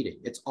we're feeding.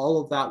 It's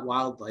all of that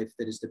wildlife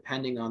that is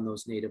depending on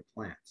those native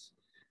plants.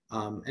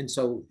 And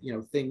so, you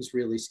know, things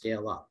really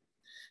scale up.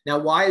 Now,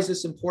 why is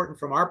this important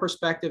from our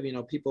perspective? You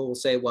know, people will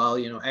say, well,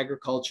 you know,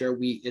 agriculture,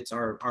 it's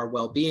our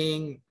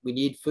well-being, we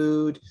need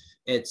food.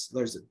 There's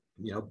a,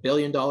 you know,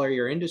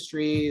 billion-dollar-a-year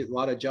industry, a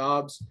lot of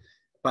jobs,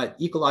 but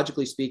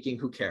ecologically speaking,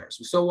 who cares?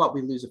 So what,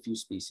 we lose a few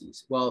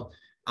species. Well,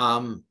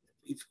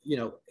 you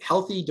know,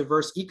 healthy,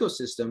 diverse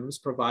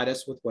ecosystems provide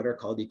us with what are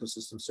called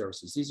ecosystem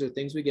services. These are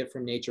things we get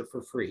from nature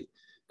for free.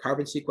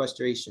 Carbon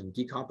sequestration,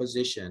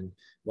 decomposition,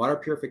 water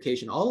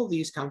purification, all of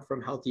these come from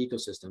healthy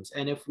ecosystems.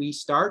 And if we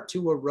start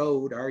to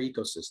erode our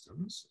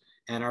ecosystems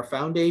and our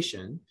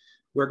foundation,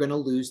 we're going to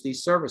lose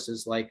these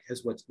services, like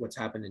as what's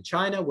happened in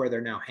China, where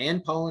they're now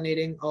hand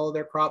pollinating all of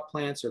their crop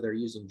plants, or they're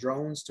using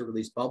drones to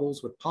release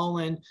bubbles with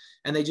pollen,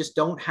 and they just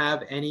don't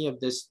have any of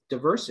this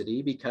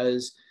diversity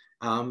because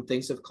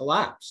things have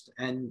collapsed.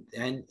 And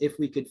if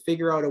we could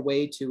figure out a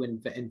way to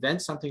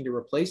invent something to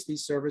replace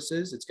these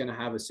services, it's going to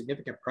have a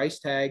significant price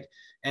tag.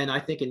 And I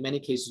think in many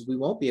cases, we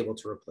won't be able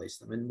to replace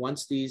them. And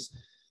once these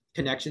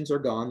connections are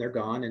gone, they're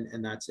gone,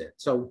 and that's it.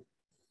 So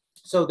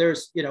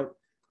there's, you know,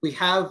 we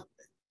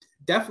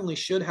definitely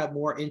should have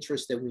more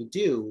interest than we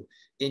do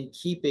in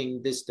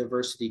keeping this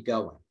diversity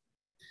going.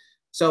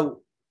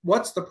 So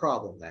what's the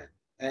problem then?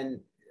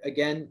 And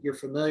again, you're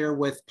familiar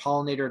with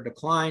pollinator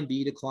decline,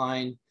 bee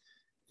decline.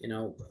 You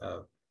know,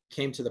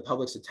 came to the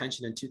public's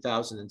attention in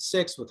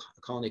 2006 with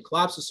colony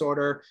collapse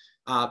disorder.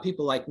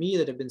 People like me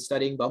that have been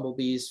studying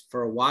bumblebees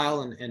for a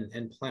while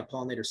and plant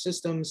pollinator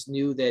systems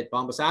knew that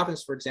Bombus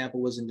affinis, for example,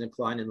 was in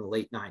decline in the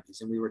late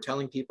 90s. And we were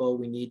telling people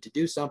we need to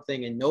do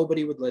something, and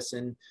nobody would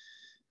listen.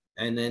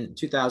 And then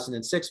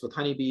 2006 with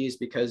honeybees,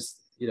 because,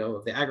 you know,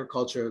 of the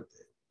agriculture,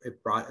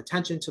 it brought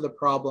attention to the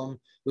problem,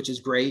 which is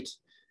great.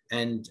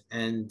 And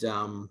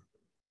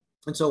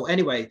so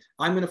anyway,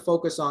 I'm going to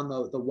focus on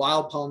the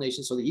wild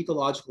pollination, so the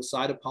ecological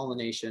side of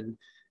pollination,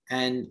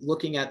 and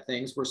looking at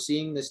things. We're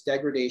seeing this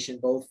degradation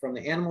both from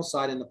the animal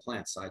side and the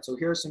plant side. So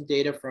here are some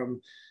data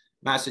from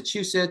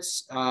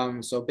Massachusetts.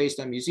 So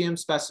based on museum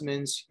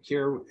specimens,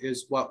 here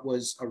is what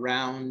was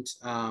around,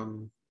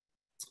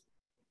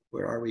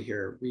 where are we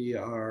here? We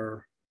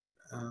are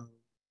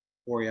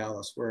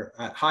Borealis. We're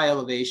at high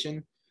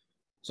elevation.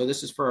 So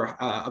this is for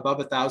above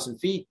 1,000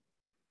 feet.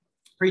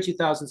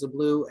 Pre-2000s in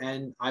blue,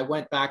 and I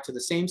went back to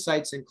the same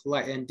sites and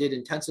did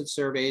intensive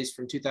surveys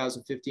from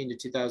 2015 to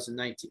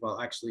 2019.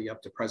 Well, actually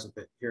up to present,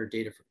 but here are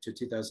data to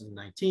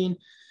 2019.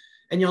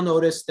 And you'll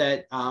notice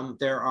that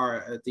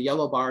the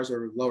yellow bars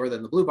are lower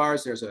than the blue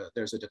bars. There's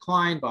a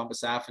decline.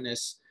 Bombus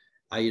affinis,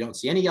 you don't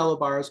see any yellow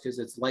bars because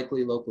it's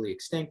likely locally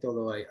extinct,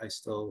 although I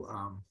still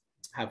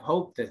have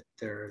hope that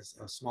there's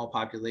a small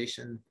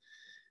population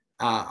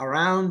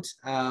around.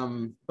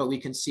 But we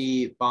can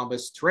see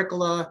Bombus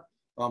terricola,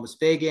 Bombus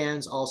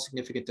vagans, all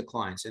significant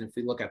declines. And if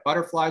we look at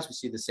butterflies, we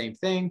see the same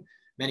thing.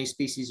 Many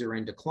species are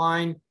in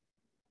decline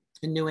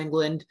in New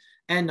England,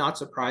 and not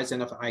surprised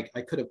enough, I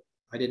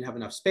didn't have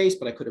enough space,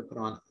 but I could have put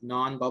on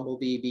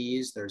non-bumblebee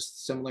bees. There's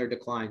similar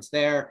declines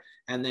there.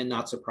 And then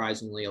not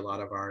surprisingly, a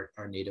lot of our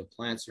native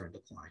plants are in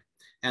decline.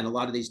 And a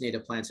lot of these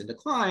native plants in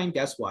decline,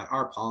 guess what,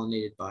 are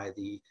pollinated by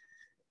the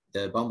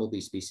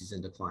bumblebee species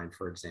in decline,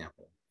 for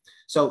example.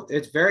 So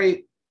it's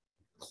very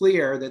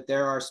clear that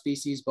there are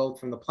species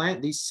both from the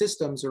plant, these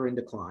systems are in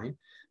decline.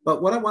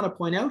 But what I want to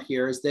point out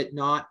here is that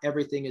not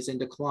everything is in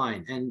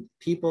decline. And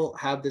people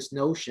have this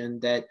notion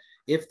that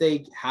if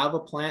they have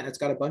a plant that's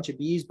got a bunch of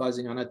bees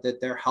buzzing on it,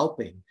 that they're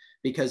helping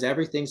because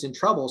everything's in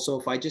trouble. So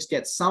if I just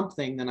get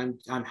something, then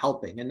I'm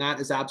helping. And that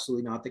is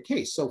absolutely not the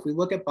case. So if we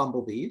look at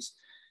bumblebees,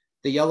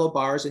 the yellow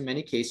bars in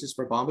many cases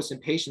for Bombus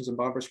impatiens and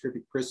Bombus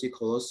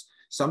crucicolus,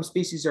 some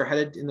species are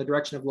headed in the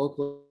direction of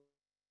local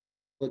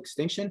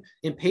extinction.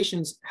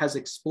 Impatiens has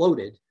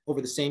exploded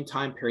over the same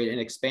time period and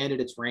expanded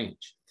its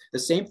range. The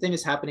same thing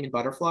is happening in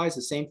butterflies,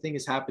 the same thing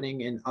is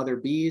happening in other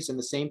bees, and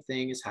the same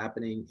thing is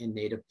happening in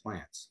native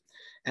plants.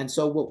 And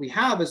so what we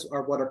have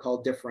are what are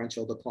called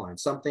differential decline.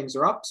 Some things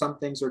are up, some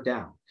things are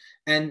down.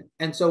 And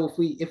so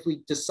if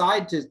we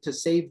decide to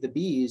save the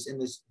bees in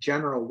this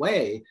general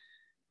way,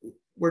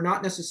 we're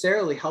not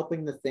necessarily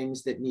helping the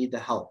things that need the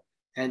help.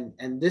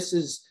 And this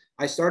is,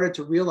 I started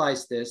to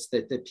realize this,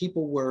 that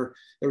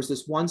there was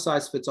this one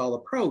size fits all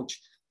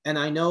approach. And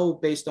I know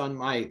based on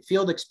my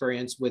field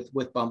experience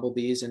with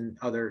bumblebees and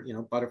other,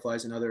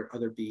 butterflies and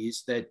other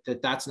bees,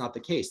 that's not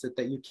the case,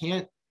 that you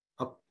can't,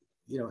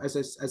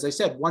 as I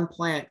said, one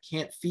plant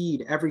can't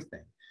feed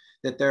everything,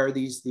 that there are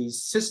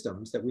these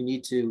systems that we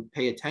need to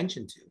pay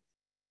attention to.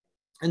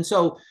 And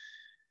so,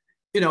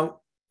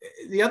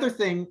 the other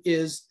thing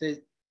is that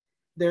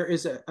there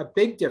is a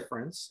big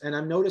difference, and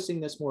I'm noticing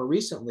this more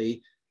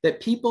recently,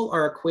 that people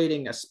are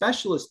equating a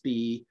specialist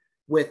bee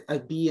with a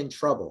bee in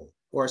trouble,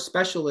 or a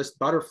specialist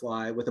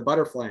butterfly with a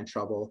butterfly in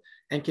trouble,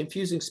 and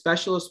confusing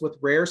specialists with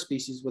rare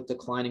species with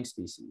declining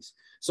species.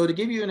 So to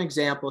give you an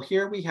example,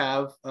 here we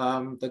have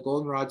the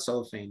goldenrod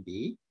cellophane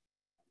bee.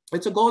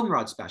 It's a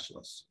goldenrod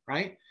specialist,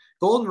 right?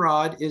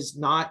 Goldenrod is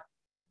not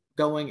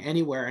going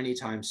anywhere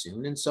anytime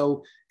soon. And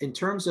so in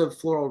terms of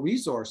floral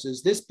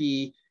resources, this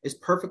bee is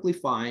perfectly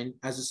fine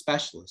as a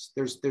specialist.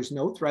 There's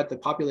no threat. The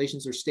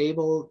populations are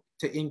stable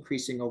to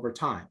increasing over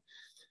time.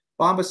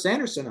 Bombus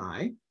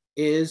sandersoni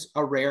is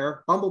a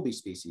rare bumblebee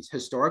species.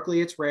 Historically,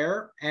 it's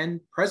rare,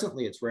 and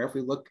presently it's rare if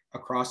we look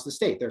across the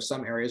state. There's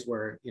some areas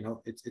where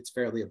it's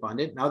fairly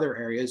abundant, and other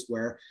areas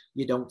where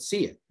you don't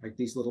see it, like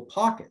these little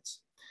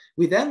pockets.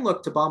 We then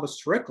look to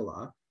Bombus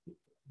terricola.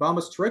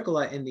 Bombus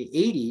terricola in the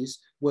 80s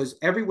was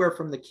everywhere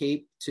from the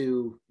Cape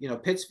to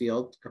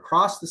Pittsfield,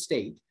 across the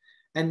state.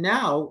 And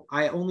now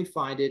I only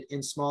find it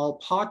in small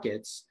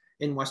pockets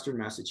in Western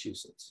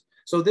Massachusetts.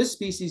 So this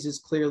species is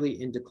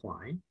clearly in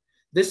decline.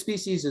 This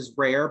species is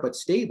rare but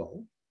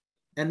stable,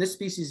 and this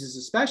species is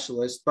a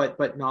specialist,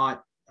 but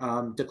not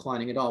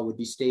declining at all, would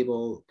be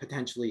stable,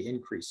 potentially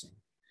increasing.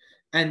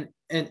 And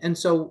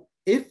so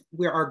if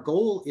our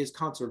goal is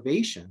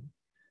conservation,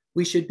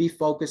 we should be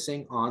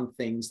focusing on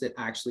things that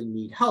actually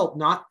need help,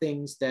 not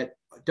things that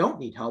don't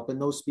need help,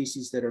 and those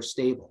species that are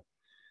stable.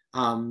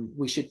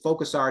 We should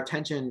focus our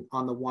attention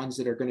on the ones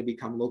that are going to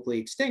become locally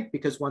extinct,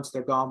 because once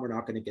they're gone, we're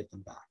not going to get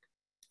them back.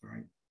 All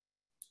right.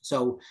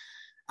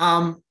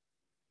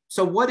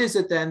 So what is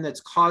it then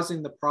that's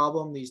causing the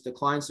problem, these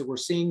declines that we're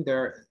seeing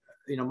there?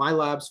 My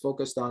lab's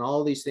focused on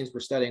all these things. We're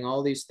studying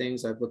all these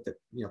things. I've looked at,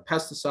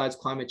 pesticides,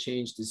 climate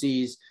change,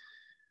 disease.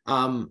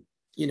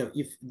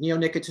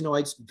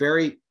 Neonicotinoids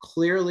very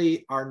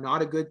clearly are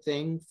not a good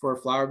thing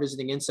for flower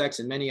visiting insects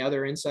and many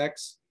other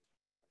insects.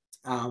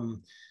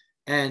 Both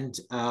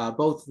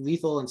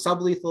lethal and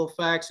sublethal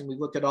effects. And we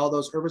looked at all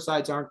those.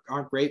 Herbicides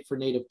aren't great for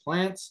native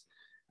plants.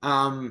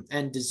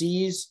 And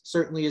disease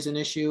certainly is an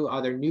issue.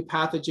 Are there new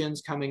pathogens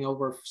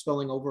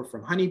spilling over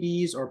from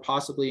honeybees, or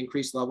possibly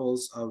increased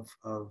levels of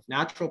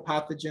natural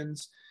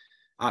pathogens?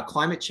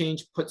 Climate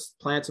change puts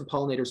plants and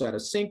pollinators out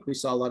of sync. We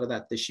saw a lot of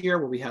that this year,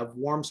 where we have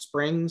warm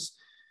springs.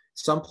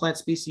 Some plant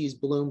species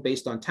bloom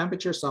based on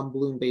temperature, some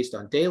bloom based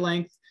on day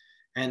length.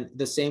 And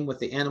the same with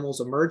the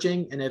animals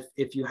emerging. And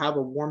if you have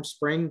a warm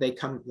spring,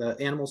 the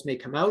animals may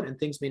come out and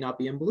things may not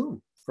be in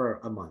bloom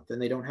for a month,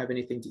 and they don't have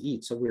anything to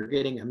eat. So we're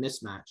getting a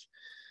mismatch.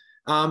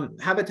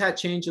 Habitat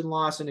change and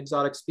loss and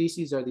exotic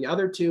species are the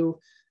other two.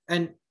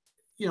 And,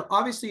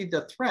 obviously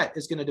the threat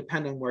is going to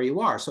depend on where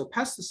you are. So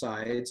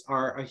pesticides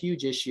are a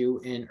huge issue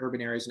in urban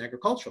areas and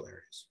agricultural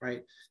areas,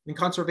 right? In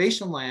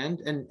conservation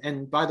land,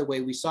 and by the way,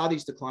 we saw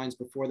these declines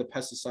before the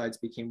pesticides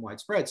became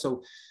widespread.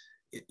 So,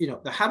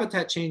 the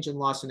habitat change and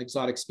loss in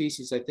exotic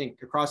species, I think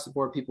across the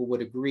board, people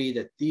would agree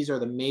that these are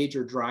the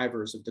major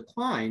drivers of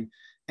decline.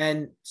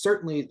 And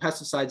certainly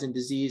pesticides and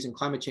disease and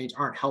climate change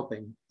aren't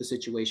helping the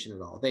situation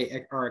at all.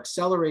 They are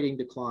accelerating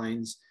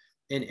declines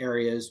in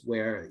areas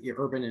where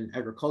urban and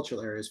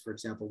agricultural areas, for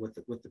example, with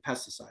the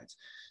pesticides.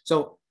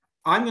 So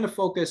I'm going to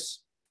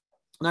focus,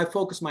 and I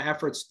focus my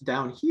efforts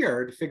down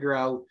here to figure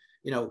out,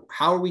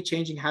 how are we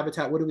changing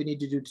habitat? What do we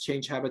need to do to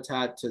change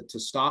habitat to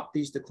stop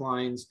these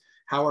declines?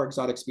 how are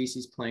exotic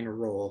species playing a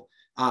role?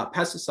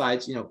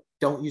 Pesticides,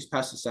 don't use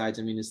pesticides.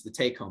 I mean, it's the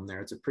take home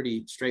there. It's a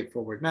pretty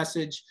straightforward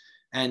message.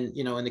 And,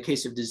 in the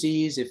case of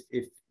disease, if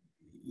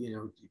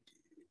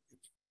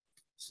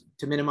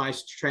to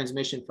minimize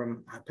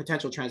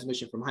potential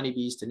transmission from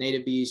honeybees to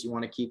native bees, you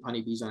want to keep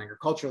honeybees on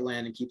agricultural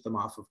land and keep them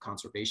off of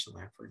conservation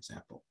land, for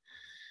example.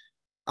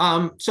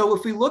 So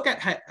if we look at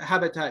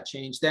habitat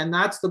change, then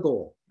that's the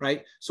goal,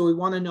 right? So we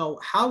want to know,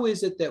 how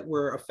is it that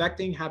we're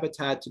affecting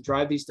habitat to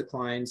drive these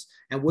declines,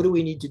 and what do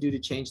we need to do to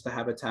change the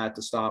habitat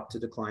to stop the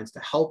declines, to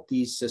help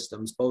these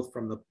systems, both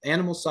from the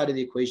animal side of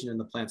the equation and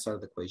the plant side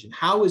of the equation?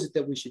 How is it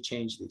that we should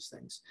change these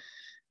things?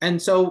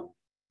 And so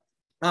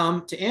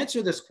to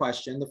answer this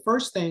question, the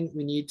first thing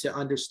we need to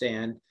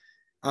understand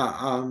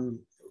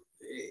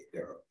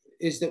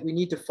is that we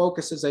need to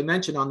focus, as I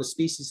mentioned, on the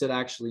species that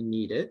actually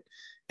need it.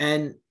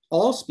 And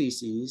all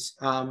species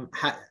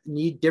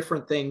need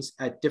different things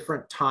at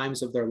different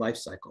times of their life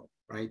cycle,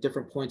 right?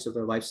 Different points of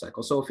their life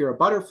cycle. So if you're a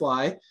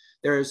butterfly,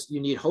 you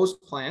need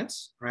host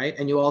plants, right?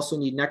 And you also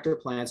need nectar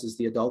plants as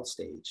the adult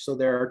stage. So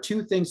there are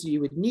two things that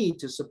you would need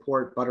to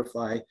support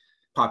butterfly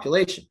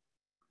population.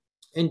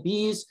 In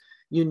bees,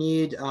 you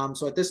need,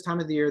 so at this time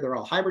of the year, they're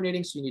all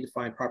hibernating, so you need to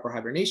find proper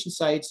hibernation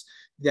sites.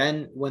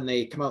 Then when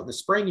they come out in the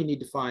spring, they need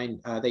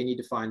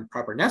to find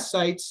proper nest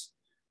sites,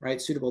 right?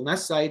 Suitable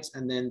nest sites,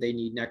 and then they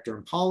need nectar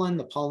and pollen.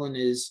 The pollen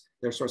is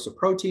their source of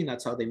protein.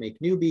 That's how they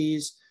make new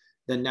bees.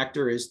 The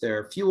nectar is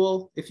their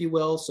fuel, if you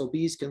will. So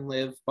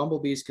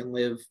bumblebees can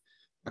live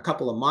a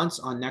couple of months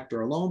on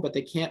nectar alone, but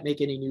they can't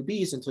make any new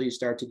bees until you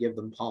start to give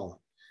them pollen.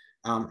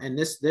 And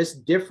this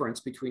difference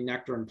between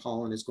nectar and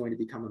pollen is going to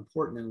become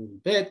important in a little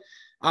bit.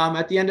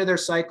 At the end of their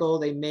cycle,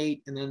 they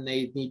mate, and then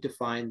they need to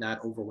find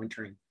that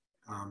overwintering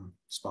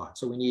spot.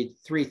 So we need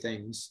three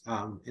things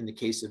in the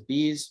case of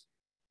bees,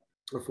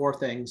 or four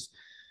things.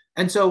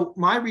 And so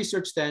my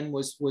research then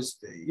was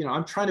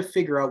I'm trying to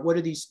figure out, what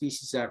do these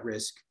species at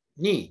risk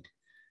need?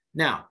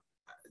 Now,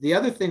 the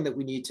other thing that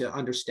we need to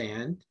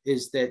understand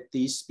is that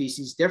these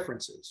species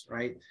differences,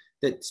 right?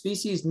 That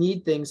species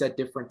need things at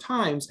different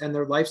times, and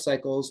their life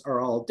cycles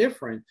are all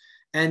different.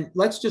 And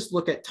let's just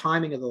look at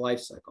timing of the life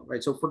cycle,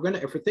 right? So if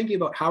we're thinking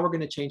about how we're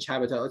going to change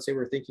habitat, let's say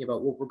we're thinking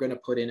about what we're going to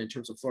put in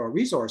terms of floral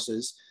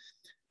resources.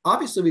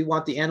 Obviously, we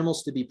want the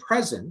animals to be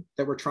present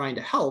that we're trying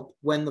to help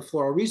when the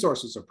floral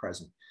resources are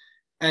present.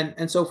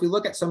 And so if we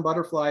look at some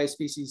butterfly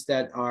species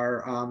that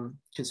are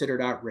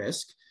considered at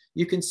risk,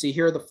 you can see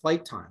here are the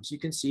flight times. You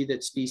can see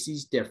that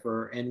species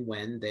differ in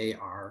when they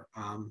are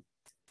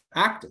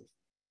active.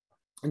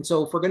 And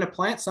so if we're going to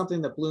plant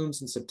something that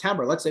blooms in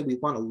September, let's say we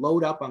want to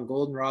load up on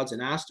goldenrods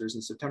and asters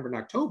in September and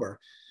October,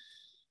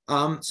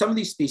 some of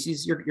these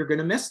species, you're going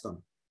to miss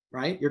them,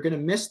 right? You're going to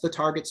miss the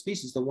target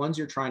species, the ones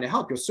you're trying to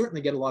help. You'll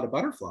certainly get a lot of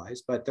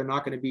butterflies, but they're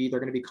going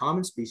to be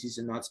common species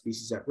and not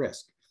species at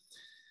risk.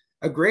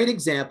 A great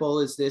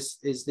example is this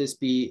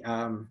bee,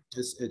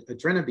 this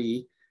Adrena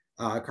bee,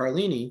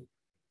 Carlini.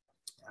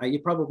 You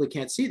probably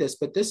can't see this,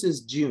 but this is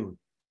June,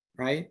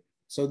 right?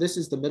 So this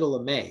is the middle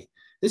of May.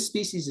 This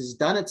species has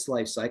done its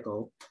life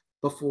cycle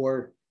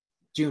before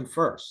June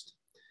 1st.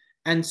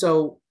 And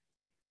so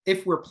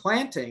if we're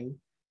planting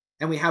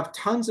and we have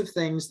tons of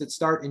things that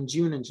start in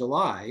June and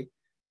July,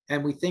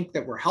 and we think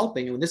that we're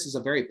helping, and this is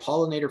a very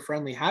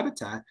pollinator-friendly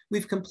habitat,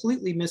 we've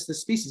completely missed the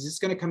species. It's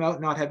going to come out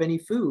and not have any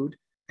food,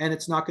 and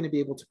it's not going to be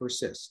able to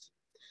persist.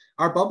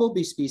 Our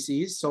bumblebee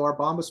species, so our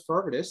Bombus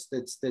fervidus,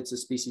 that's a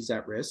species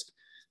at risk,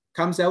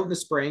 comes out in the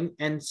spring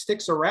and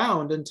sticks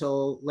around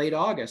until late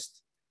August.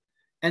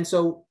 And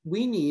so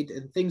we need,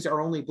 and things are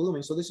only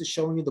blooming. So this is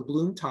showing you the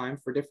bloom time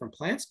for different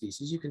plant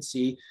species. You can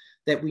see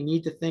that we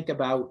need to think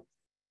about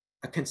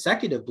a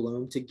consecutive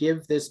bloom to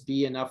give this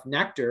bee enough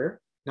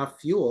nectar, enough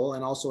fuel,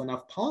 and also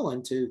enough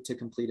pollen to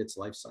complete its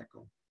life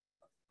cycle.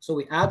 So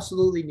we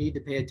absolutely need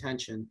to pay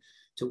attention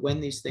to when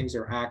these things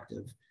are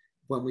active,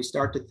 when we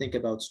start to think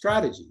about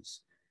strategies.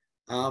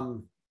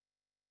 And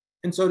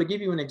so to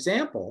give you an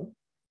example,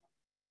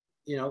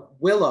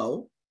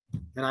 willow,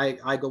 and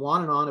I go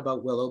on and on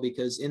about willow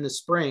because in the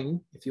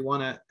spring, if you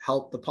want to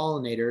help the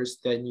pollinators,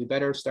 then you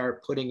better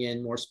start putting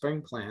in more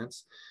spring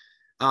plants,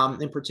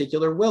 in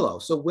particular willow.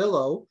 So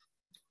willow,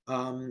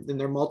 and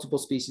there are multiple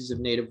species of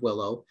native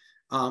willow,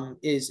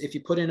 is if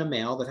you put in a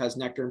male that has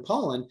nectar and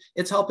pollen,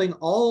 it's helping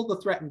all the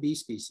threatened bee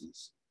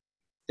species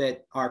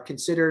that are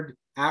considered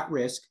at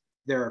risk.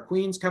 There are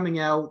queens coming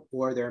out,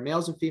 or there are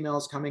males and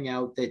females coming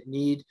out that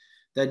need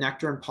the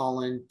nectar and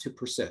pollen to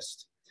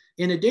persist.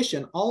 In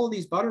addition, all of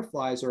these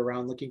butterflies are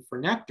around looking for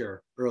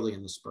nectar early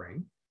in the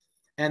spring.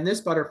 And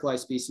this butterfly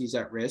species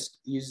at risk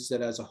uses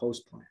it as a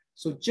host plant.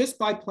 So just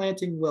by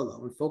planting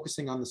willow and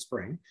focusing on the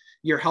spring,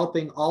 you're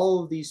helping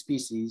all of these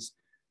species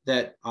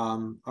that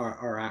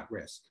are at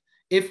risk.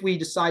 If we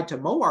decide to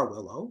mow our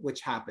willow,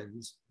 which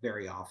happens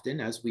very often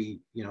as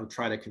we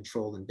try to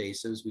control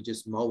invasives, we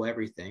just mow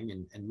everything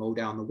and mow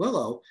down the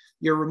willow,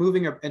 you're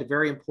removing a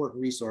very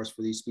important resource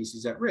for these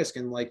species at risk,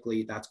 and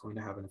likely that's going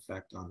to have an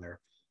effect on their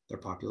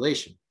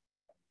population.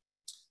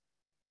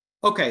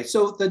 Okay,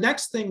 so the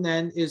next thing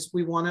then is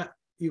we want to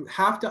you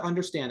have to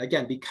understand,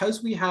 again,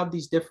 because we have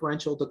these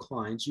differential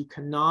declines, you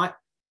cannot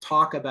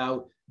talk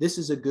about this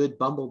is a good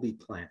bumblebee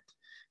plant,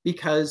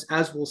 because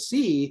as we'll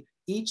see,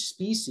 each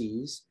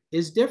species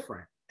is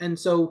different. And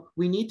so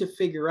we need to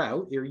figure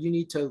out, or you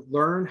need to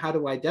learn how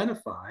to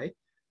identify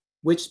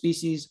which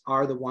species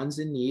are the ones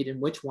in need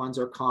and which ones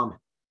are common.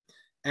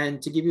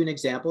 And to give you an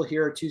example,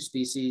 here are two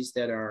species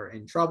that are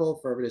in trouble,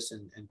 Fervidus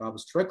and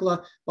Bombus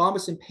terricola.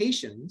 Bombus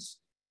impatiens,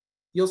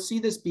 you'll see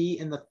this bee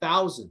in the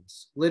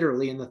thousands,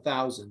 literally in the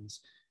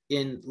thousands,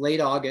 in late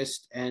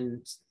August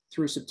and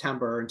through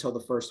September until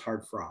the first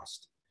hard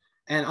frost.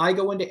 And I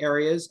go into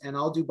areas and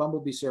I'll do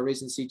bumblebee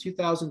surveys and see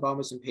 2,000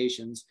 Bombus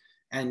impatiens,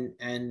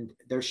 and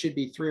there should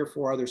be 3 or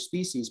 4 other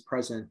species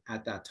present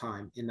at that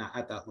time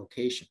at that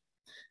location.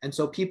 And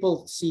so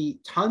people see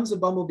tons of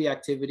bumblebee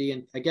activity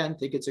and again,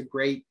 think it's a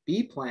great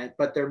bee plant,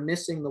 but they're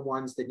missing the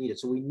ones that need it.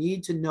 So we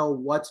need to know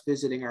what's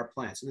visiting our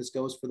plants. And this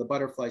goes for the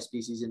butterfly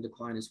species in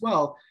decline as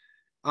well.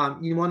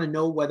 You want to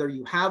know whether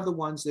you have the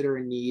ones that are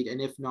in need.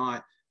 And if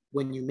not,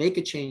 when you make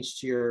a change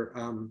to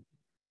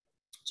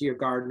your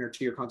garden or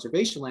to your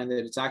conservation land,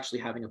 that it's actually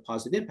having a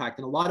positive impact.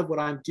 And a lot of what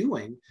I'm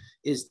doing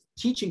is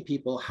teaching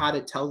people how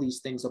to tell these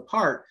things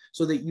apart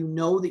so that you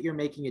know that you're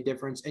making a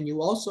difference. And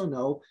you also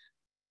know,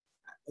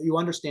 you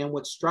understand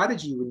what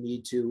strategy you would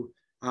need to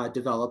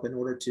develop in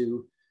order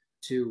to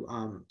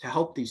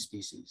help these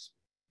species.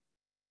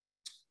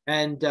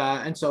 And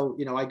so,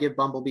 you know, I give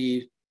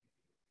bumblebee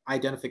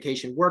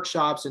identification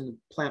workshops and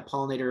plant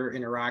pollinator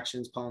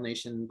interactions,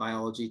 pollination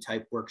biology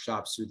type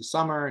workshops through the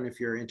summer. And if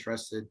you're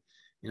interested,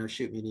 you know,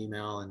 shoot me an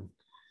email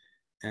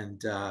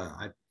and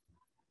I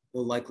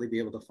will likely be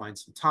able to find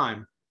some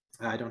time.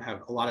 I don't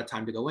have a lot of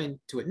time to go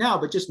into it now,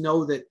 but just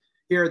know that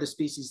here are the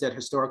species that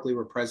historically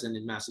were present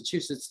in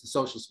Massachusetts, the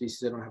social species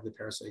that don't have the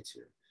parasites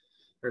here,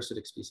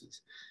 parasitic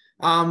species.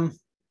 All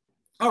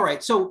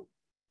right, so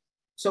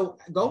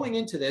going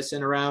into this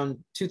in around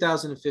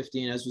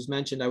 2015, as was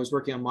mentioned, I was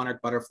working on monarch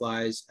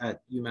butterflies at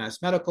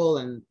UMass Medical,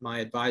 and my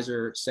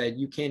advisor said,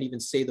 you can't even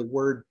say the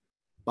word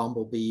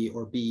bumblebee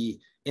or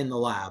bee in the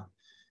lab.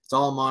 It's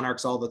all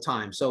monarchs all the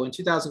time. So in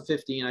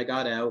 2015, I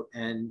got out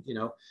and, you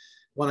know,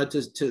 wanted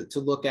to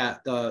look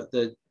at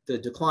the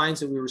declines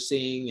that we were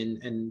seeing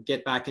and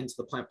get back into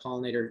the plant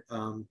pollinator,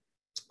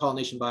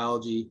 pollination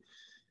biology.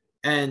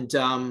 And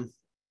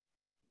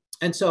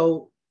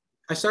so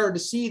I started to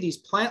see these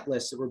plant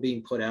lists that were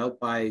being put out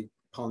by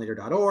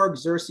pollinator.org,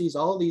 Xerces,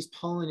 all of these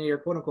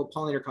pollinator, quote unquote,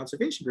 pollinator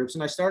conservation groups.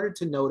 And I started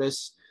to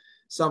notice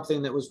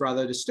something that was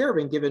rather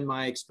disturbing given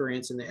my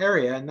experience in the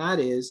area. And that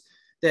is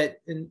that,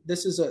 and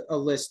this is a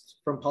list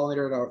from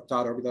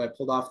pollinator.org that I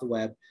pulled off the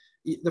web.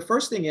 The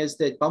first thing is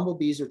that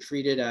bumblebees are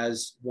treated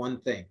as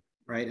one thing,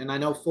 right? And I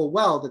know full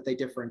well that they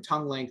differ in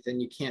tongue length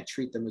and you can't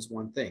treat them as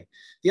one thing.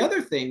 The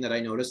other thing that I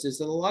noticed is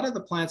that a lot of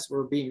the plants that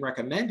were being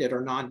recommended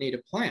are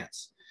non-native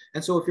plants.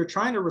 And so if you're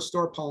trying to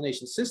restore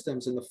pollination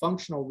systems and the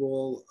functional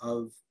role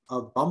of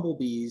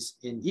bumblebees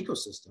in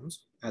ecosystems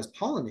as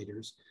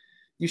pollinators,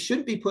 you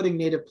shouldn't be putting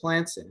native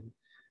plants in.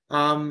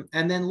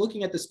 And then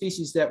looking at the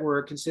species that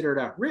were considered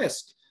at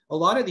risk, a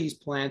lot of these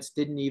plants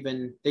didn't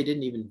even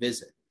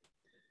visit.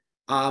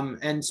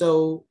 And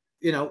so,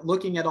 you know,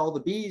 looking at all the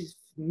bees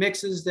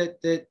mixes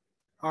that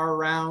are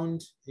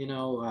around, you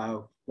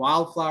know,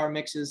 wildflower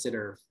mixes that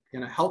are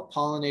going to help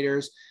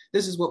pollinators,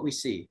 this is what we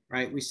see,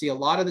 right? We see a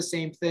lot of the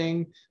same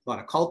thing, a lot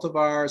of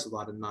cultivars, a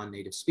lot of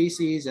non-native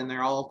species, and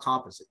they're all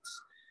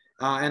composites.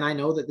 And I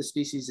know that the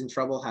species in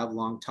trouble have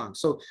long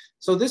tongues.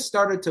 So this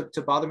started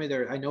to bother me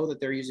there. I know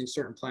that they're using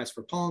certain plants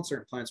for pollen,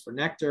 certain plants for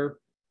nectar,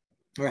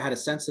 or I had a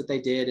sense that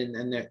they did,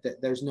 and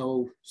there's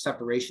no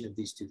separation of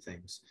these two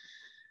things.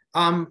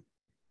 And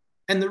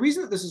the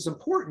reason that this is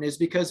important is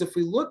because if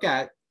we look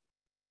at,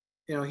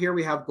 you know, here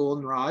we have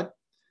goldenrod,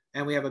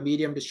 and we have a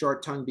medium to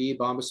short tongue bee,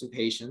 Bombus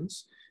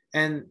impatiens.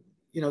 And,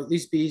 you know,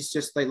 these bees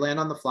just, they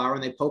land on the flower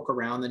and they poke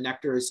around, the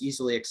nectar is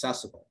easily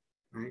accessible,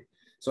 right?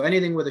 So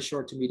anything with a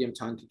short to medium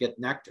tongue could get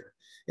nectar.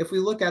 If we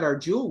look at our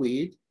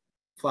jewelweed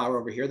flower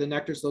over here, the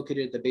nectar is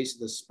located at the base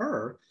of the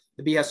spur.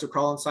 The bee has to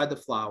crawl inside the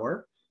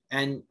flower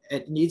and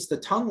it needs the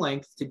tongue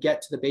length to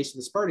get to the base of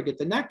the spur to get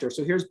the nectar.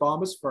 So here's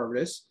Bombus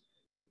fervidus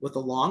with a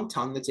long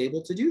tongue that's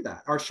able to do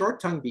that. Our short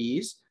tongue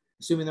bees,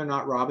 assuming they're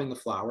not robbing the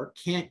flower,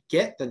 can't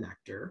get the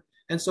nectar.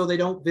 And so they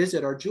don't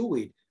visit our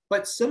jewelweed.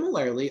 But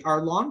similarly,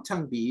 our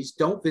long-tongue bees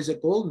don't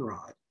visit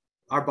goldenrod.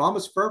 Our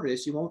Bombus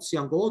fervidus, you won't see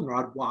on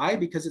goldenrod. Why?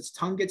 Because its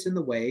tongue gets in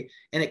the way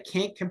and it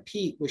can't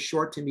compete with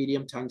short to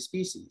medium tongue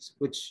species,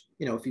 which,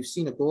 you know, if you've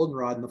seen a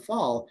goldenrod in the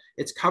fall,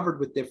 it's covered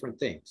with different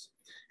things.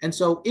 And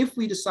so if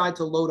we decide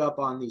to load up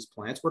on these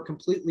plants, we're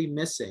completely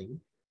missing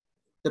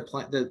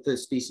the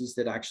species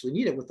that actually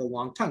need it with the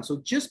long tongue.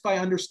 So just by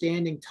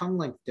understanding tongue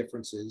length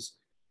differences,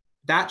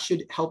 that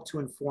should help to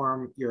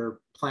inform your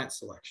plant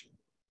selection.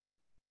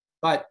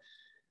 But,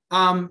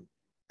 and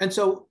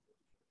so,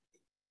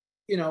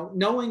 you know,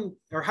 knowing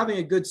or having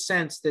a good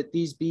sense that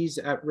these bees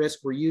at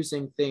risk were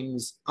using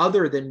things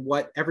other than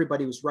what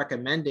everybody was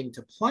recommending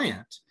to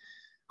plant,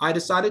 I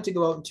decided to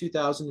go out in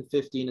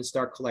 2015 and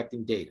start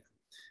collecting data.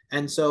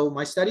 And so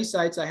my study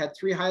sites, I had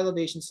 3 high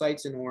elevation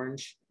sites in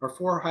orange, or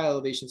 4 high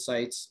elevation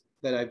sites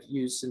that I've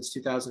used since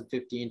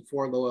 2015,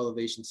 4 low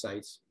elevation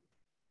sites.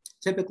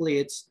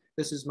 Typically,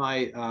 this is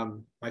my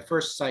my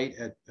first site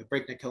at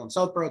Breakneck Hill in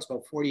Southborough. It's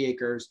about 40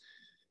 acres.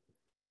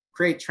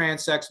 Create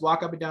transects,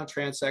 walk up and down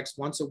transects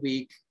once a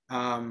week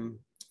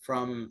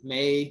from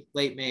late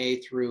May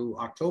through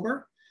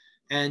October,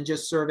 and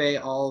just survey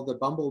all the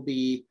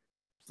bumblebee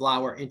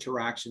flower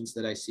interactions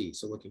that I see.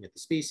 So looking at the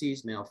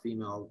species, male,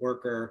 female,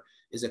 worker,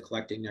 is it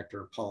collecting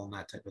nectar, pollen,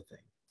 that type of thing.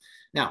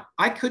 Now,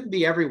 I couldn't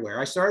be everywhere.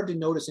 I started to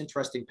notice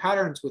interesting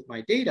patterns with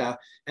my data,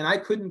 and I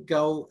couldn't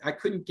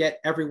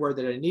get everywhere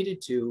that I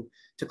needed to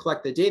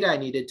collect the data I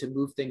needed to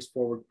move things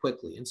forward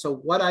quickly. And so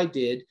what I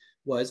did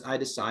was I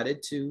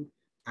decided to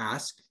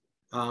ask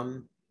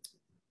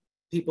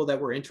people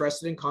that were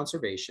interested in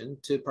conservation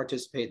to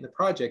participate in the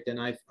project, and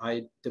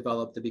I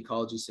developed the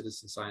Ecology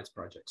Citizen Science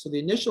Project. So the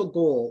initial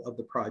goal of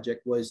the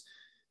project was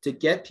to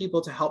get people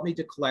to help me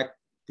to collect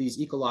these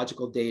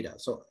ecological data.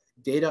 So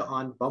data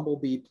on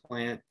bumblebee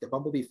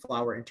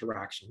flower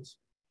interactions,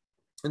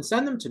 and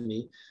send them to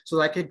me so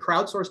that I could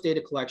crowdsource data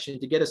collection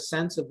to get a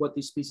sense of what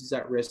these species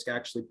at risk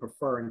actually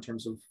prefer in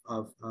terms of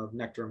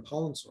nectar and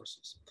pollen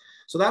sources.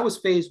 So that was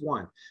phase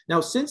 1.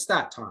 Now, since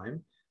that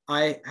time,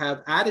 I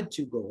have added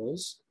 2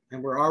 goals,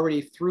 and we're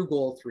already through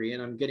goal 3,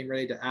 and I'm getting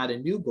ready to add a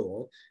new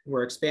goal.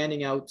 We're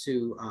expanding out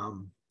to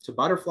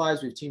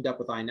butterflies. We've teamed up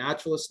with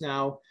iNaturalist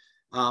now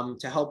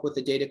to help with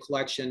the data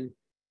collection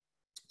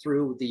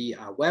through the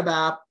web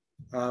app,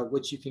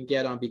 which you can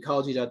get on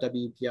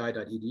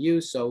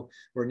beecology.wpi.edu. So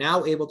we're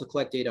now able to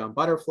collect data on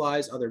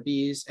butterflies, other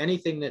bees,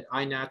 anything that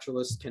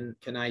iNaturalist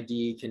can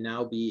ID can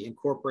now be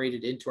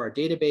incorporated into our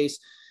database.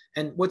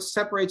 And what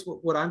separates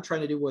what I'm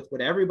trying to do with what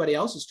everybody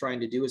else is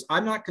trying to do is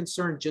I'm not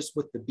concerned just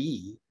with the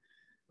bee,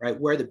 right?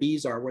 Where the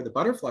bees are, where the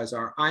butterflies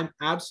are. I'm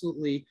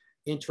absolutely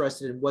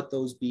interested in what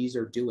those bees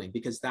are doing,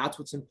 because that's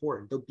what's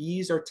important. The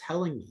bees are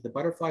telling me, the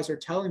butterflies are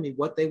telling me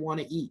what they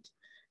want to eat,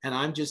 and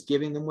I'm just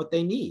giving them what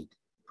they need.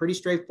 Pretty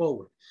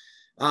straightforward.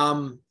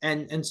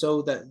 And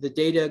so the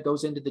data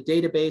goes into the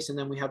database, and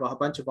then we have a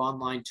bunch of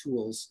online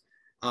tools,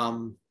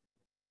 developing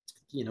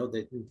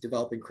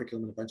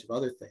curriculum and a bunch of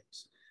other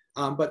things.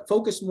 But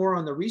focus more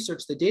on the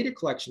research, the data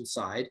collection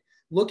side,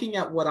 looking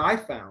at what I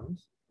found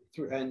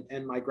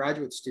and my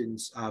graduate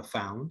students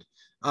found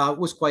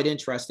was quite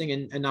interesting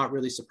and not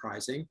really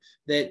surprising,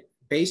 that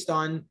based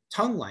on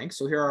tongue length,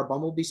 so here are our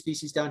bumblebee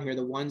species down here,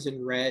 the ones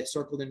in red,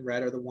 circled in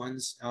red, are the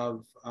ones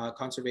of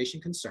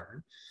conservation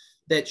concern,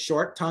 that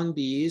short tongue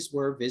bees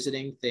were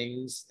visiting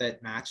things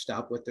that matched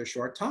up with their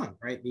short tongue,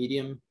 right?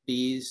 Medium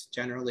bees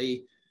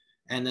generally,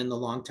 and then the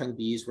long tongue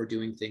bees were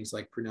doing things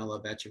like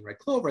prunella, vetch, and red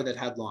clover that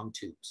had long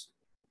tubes,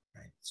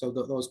 right? So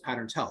those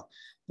patterns held.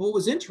 What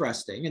was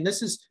interesting, and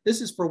this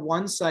is for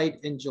one site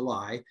in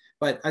July,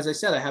 but as I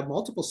said, I have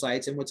multiple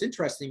sites, and what's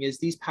interesting is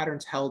these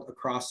patterns held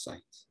across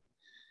sites.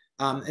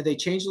 And they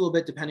changed a little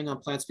bit depending on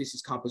plant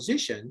species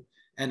composition,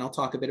 and I'll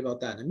talk a bit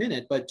about that in a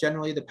minute, but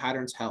generally the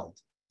patterns held.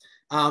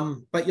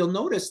 But you'll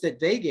notice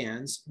that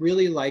vagans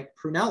really like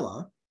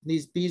prunella.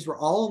 These bees were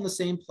all in the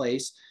same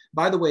place.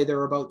 By the way, there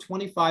were about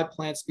 25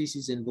 plant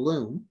species in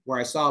bloom where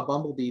I saw a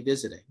bumblebee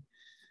visiting.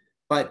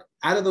 But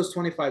out of those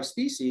 25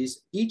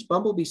 species, each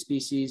bumblebee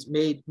species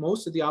made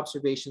most of the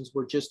observations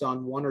were just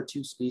on 1 or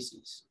 2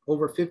 species.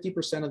 Over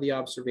 50% of the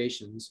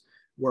observations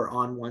were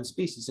on 1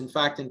 species. In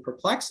fact, in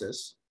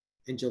Perplexus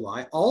in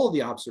July, all of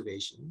the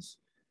observations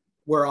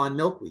were on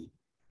milkweed.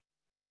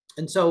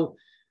 And so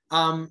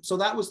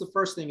that was the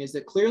first thing, is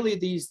that clearly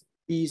these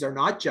bees are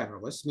not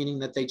generalists, meaning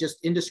that they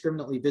just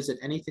indiscriminately visit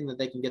anything that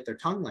they can get their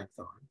tongue length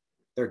on,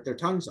 their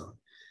tongues on.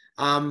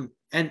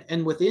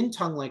 And within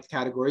tongue length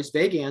categories,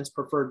 vagans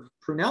preferred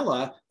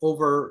prunella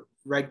over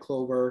red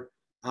clover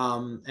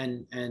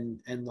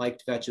and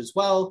liked vetch as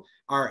well.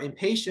 Our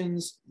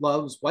impatiens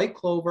loves white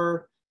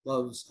clover,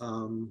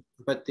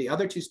 but the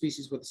other 2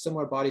 species with a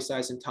similar body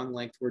size and tongue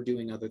length were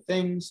doing other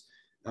things.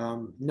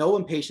 No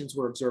impatiens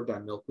were observed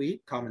on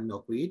milkweed, common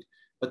milkweed,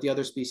 but the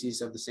other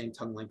species of the same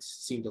tongue length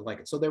seemed to like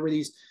it. So there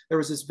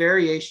was this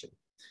variation.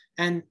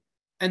 And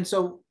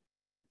so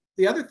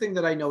the other thing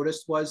that I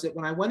noticed was that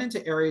when I went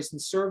into areas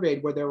and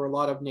surveyed where there were a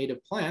lot of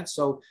native plants,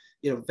 so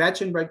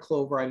vetch and red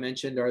clover I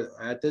mentioned are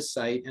at this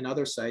site, and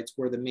other sites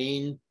were the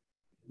main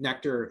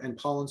nectar and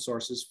pollen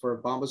sources for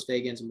Bombus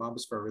vagans and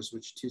Bombus fervus,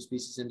 which 2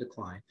 species in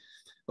decline.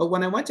 But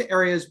when I went to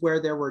areas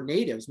where there were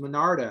natives,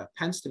 Monarda,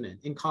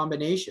 penstemon in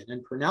combination,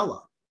 and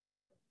prunella,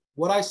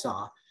 what I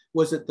saw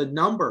was that the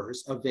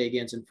numbers of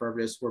vagans and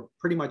fervidus were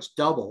pretty much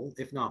double,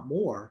 if not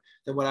more,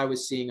 than what I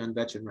was seeing on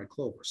vetch and red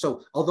clover.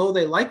 So although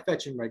they like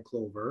vetch and red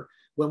clover,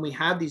 when we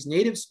have these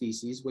native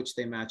species, which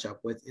they match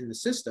up with in the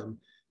system,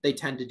 they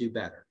tend to do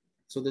better.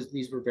 So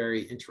these were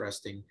very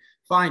interesting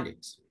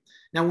findings.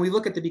 Now, when we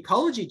look at the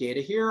Beecology data,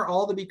 here are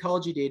all the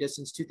Beecology data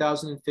since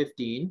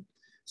 2015.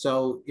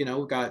 So,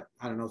 we've got,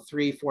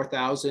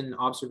 3,000-4,000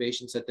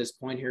 observations at this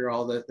point. Here are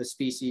all the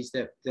species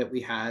that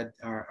we had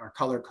are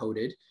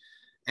color-coded.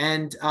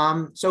 And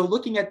so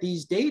looking at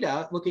these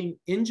data, looking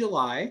in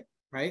July,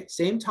 right,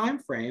 same time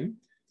frame,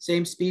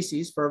 same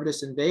species,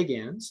 Fervidus and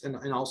vagans,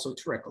 and also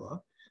Terricola,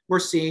 we're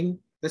seeing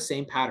the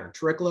same pattern.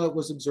 Terricola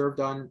was observed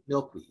on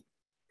milkweed,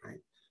 right?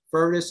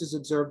 Fervidus is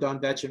observed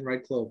on vetch and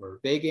red clover.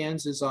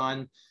 Vagans is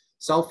on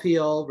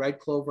self-heal, red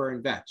clover,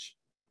 and vetch.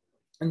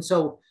 And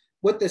so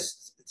what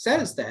this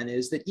says then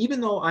is that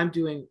even though I'm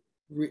doing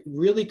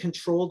really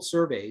controlled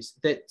surveys,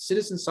 that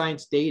citizen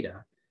science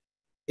data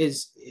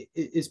is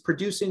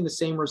producing the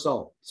same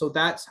result. So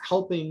that's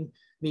helping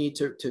me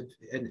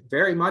and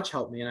very much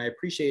helped me, and I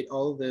appreciate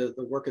all the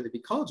work of the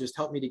ecologists,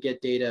 helped me to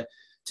get data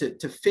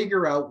to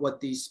figure out what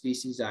these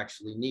species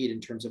actually need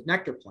in terms of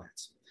nectar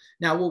plants.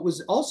 Now, what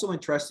was also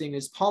interesting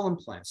is pollen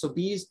plants. So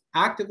bees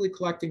actively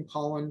collecting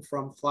pollen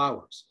from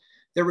flowers.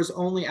 There was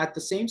only at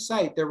the same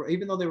site,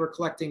 even though they were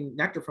collecting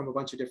nectar from a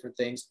bunch of different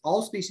things,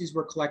 all species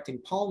were collecting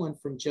pollen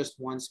from just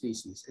one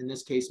species, in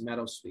this case,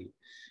 meadowsweet.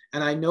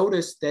 And I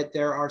noticed that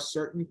there are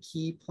certain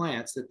key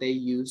plants that they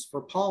use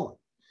for pollen.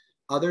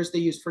 Others they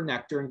use for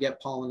nectar and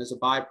get pollen as a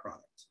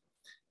byproduct.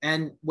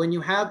 And when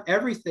you have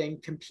everything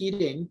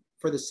competing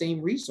for the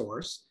same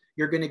resource,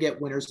 you're going to get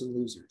winners and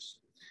losers.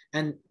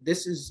 And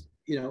this is,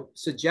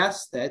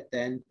 suggests that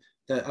then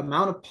the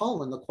amount of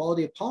pollen, the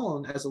quality of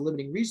pollen as a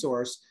limiting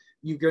resource,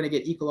 you're going to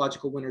get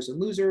ecological winners and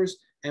losers.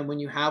 And when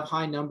you have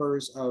high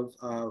numbers of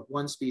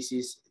one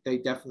species, they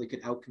definitely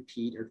could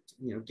outcompete or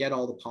get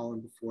all the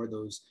pollen before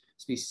those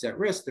species at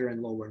risk. They're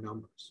in lower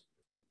numbers.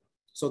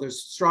 So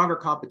there's stronger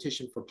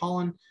competition for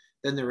pollen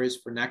than there is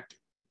for nectar.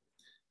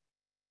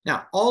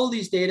 Now, all of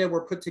these data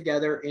were put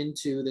together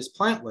into this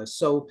plant list.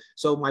 So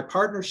my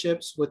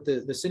partnerships with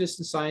the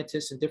citizen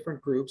scientists and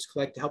different groups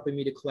helping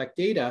me to collect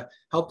data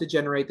helped to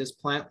generate this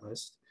plant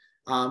list,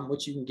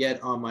 which you can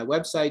get on my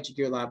website,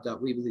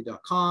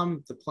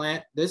 gegearlab.weebly.com.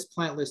 This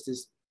plant list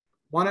is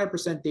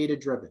 100% data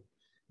driven.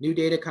 New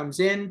data comes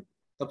in,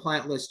 the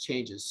plant list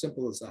changes,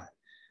 simple as that.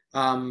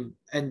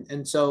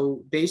 And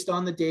so based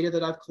on the data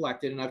that I've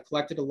collected, and I've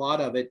collected a lot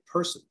of it,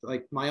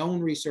 like my own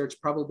research,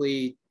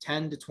 probably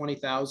 10 to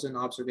 20,000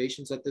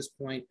 observations at this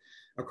point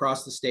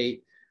across the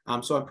state.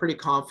 So I'm pretty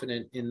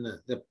confident in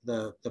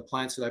the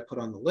plants that I put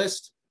on the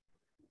list.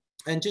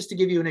 And just to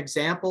give you an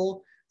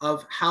example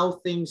of how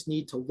things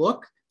need to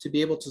look to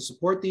be able to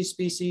support these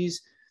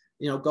species,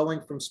 going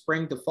from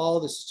spring to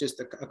fall, this is just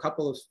a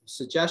couple of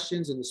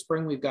suggestions. In the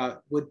spring, we've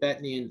got wood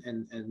betony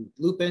and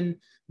lupin,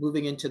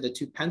 moving into the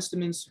two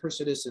penstemons,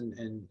 hirsutus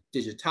and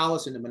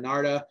digitalis, into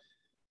monarda,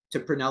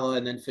 to prunella,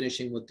 and then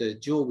finishing with the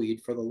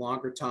jewelweed for the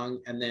longer tongue.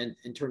 And then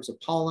in terms of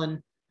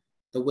pollen,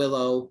 the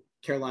willow,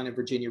 Carolina and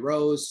Virginia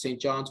rose, St.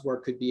 John's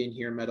wort could be in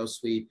here,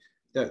 meadowsweet.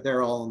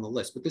 They're all on the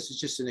list. But this is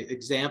just an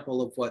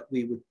example of what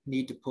we would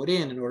need to put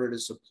in order to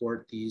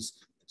support these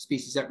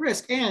species at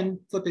risk. And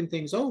flipping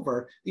things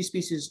over, these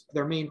species,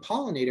 their main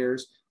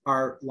pollinators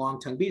are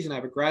long-tongued bees. And I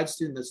have a grad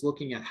student that's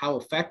looking at how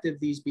effective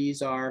these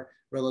bees are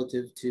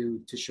relative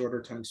to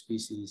shorter tongue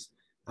species.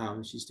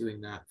 She's doing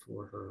that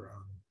for her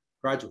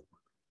graduate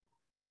work.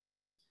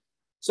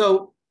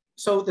 So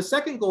the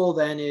second goal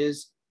then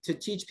is to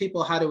teach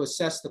people how to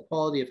assess the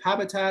quality of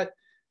habitat.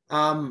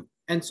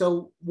 And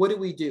so what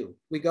do?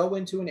 We go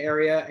into an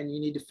area and you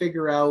need to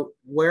figure out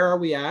where are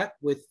we at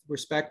with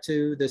respect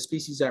to the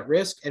species at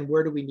risk and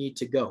where do we need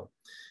to go?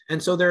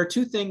 And so there are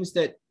two things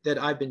that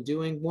I've been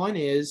doing. One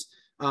is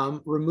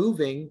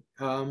removing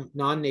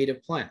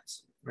non-native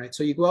plants, right?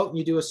 So you go out and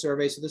you do a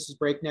survey. So this is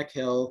Breakneck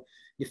Hill.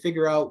 You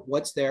figure out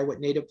what's there, what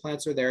native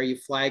plants are there. You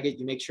flag it.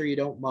 You make sure you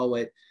don't mow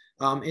it.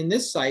 In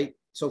this site,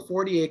 so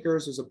 40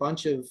 acres, there's a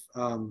bunch of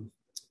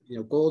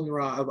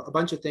goldenrod, a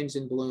bunch of things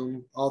in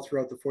bloom all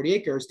throughout the 40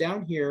 acres.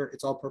 Down here,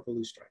 it's all purple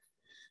loosestrife.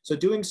 So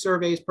doing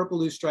surveys, purple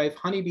loosestrife,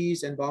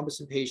 honeybees, and Bombus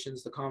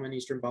impatiens, the common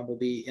eastern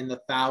bumblebee, in the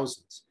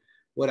thousands.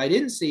 What I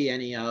didn't see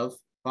any of,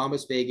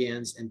 Bombus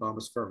vagans and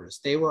Bombus fervidus.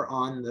 They were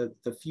on the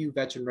few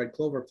vetch and red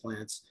clover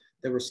plants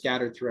that were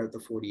scattered throughout the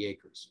 40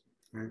 acres.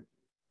 Right?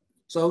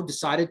 So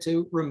decided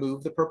to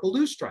remove the purple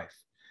loosestrife.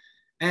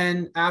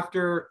 And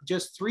after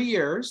just 3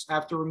 years,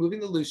 after removing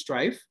the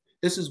loosestrife,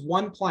 this is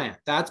one plant.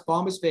 That's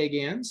Bombus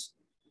vagans.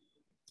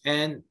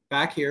 And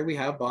back here we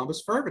have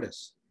Bombus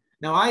fervidus.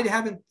 Now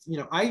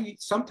I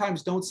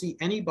sometimes don't see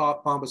any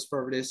Bombus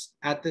fervidus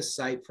at this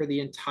site for the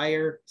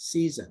entire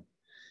season.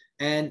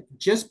 And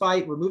just by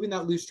removing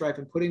that loosestrife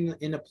and putting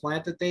in a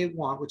plant that they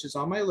want, which is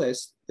on my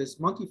list, this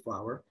monkey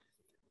flower,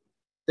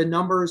 the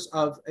numbers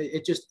of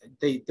it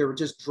they were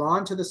just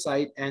drawn to the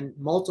site, and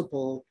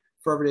multiple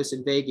fervidus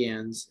and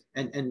vagans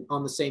and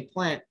on the same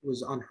plant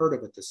was unheard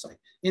of at this site.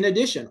 In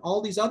addition, all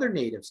these other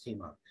natives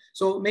came up.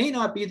 So it may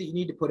not be that you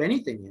need to put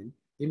anything in.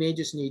 You may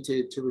just need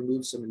to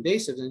remove some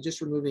invasives, and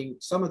just removing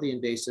some of the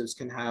invasives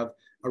can have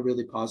a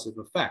really positive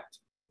effect.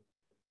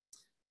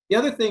 The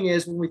other thing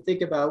is, when we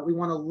think about, we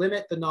want to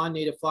limit the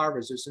non-native flower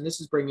visitors, and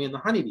this is bringing in the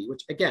honeybee,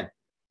 which again,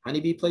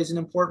 honeybee plays an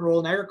important role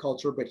in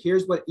agriculture, but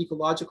here's what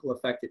ecological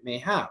effect it may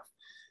have.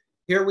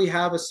 Here we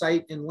have a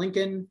site in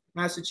Lincoln,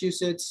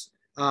 Massachusetts.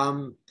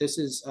 This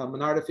is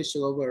Monarda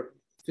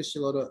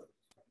fissulosa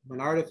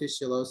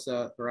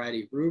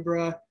variety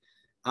rubra.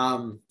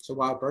 So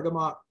wild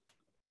bergamot.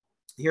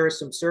 Here is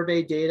some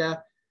survey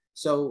data.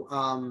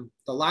 So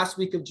the last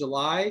week of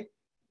July,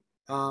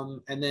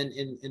 and then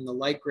in the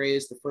light gray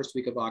is the first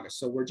week of August.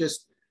 So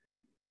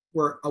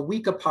we're a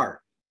week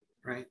apart,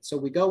 right? So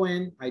we go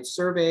in, I'd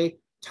survey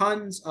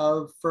tons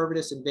of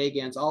Fervidus and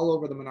vagans all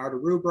over the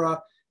Monarda rubra,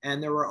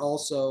 and there were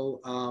also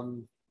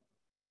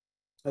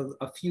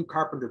a few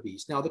carpenter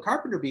bees. Now the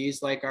carpenter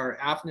bees, like our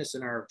Aphanus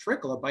and our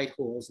Tricola, bite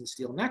holes and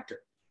steal nectar.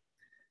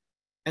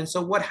 And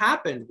so what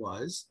happened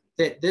was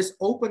that this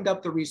opened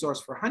up the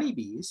resource for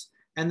honeybees.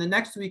 And the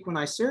next week when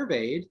I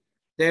surveyed,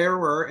 there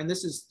were, and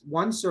this is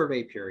one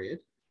survey period,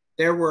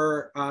 there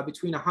were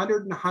between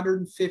 100 and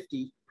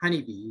 150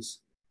 honeybees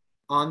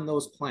on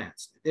those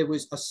plants. It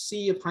was a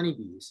sea of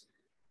honeybees.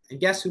 And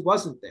guess who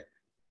wasn't there?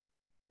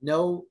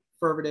 No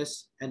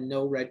Fervidus and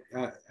no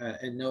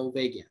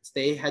vagans.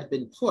 They had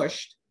been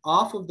pushed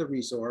off of the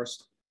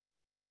resource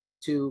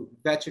to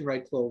vetch and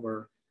red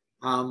clover.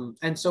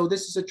 And so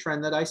this is a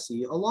trend that I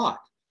see a lot.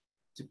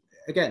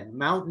 Again,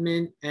 mountain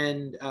mint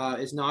and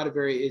is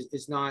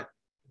not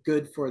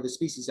good for the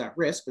species at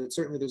risk, but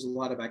certainly there's a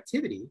lot of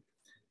activity.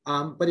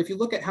 But if you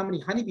look at how many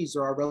honeybees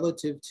there are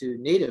relative to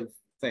native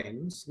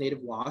things,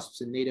 native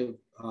wasps and native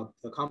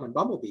the common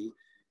bumblebee,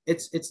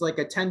 it's like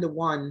a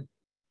 10-to-1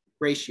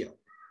 ratio.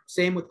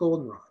 Same with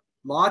goldenrod.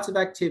 Lots of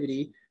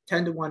activity,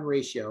 10-to-1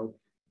 ratio.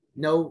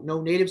 No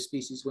native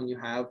species when you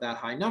have that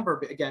high number,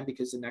 but again,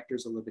 because the nectar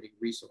is a limiting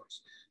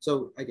resource.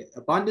 So again,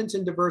 abundance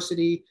and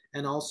diversity,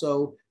 and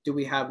also do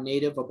we have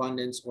native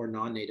abundance or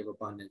non-native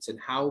abundance, and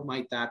how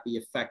might that be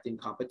affecting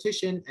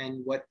competition,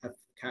 and what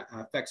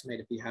effects might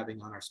it be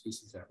having on our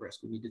species at risk?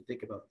 We need to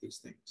think about these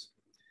things.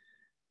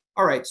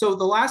 All right, so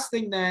the last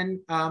thing then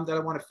that I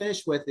want to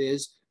finish with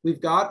is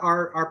we've got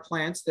our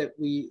plants that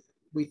we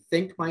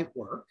think might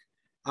work.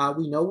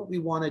 We know what we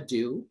want to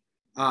do.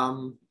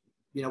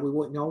 We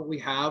know what we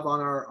have on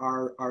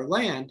our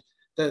land.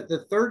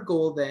 The third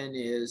goal then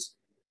is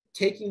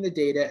taking the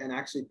data and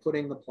actually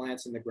putting the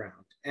plants in the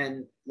ground.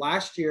 And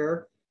last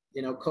year,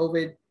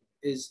 COVID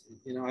is,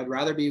 I'd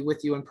rather be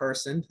with you in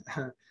person.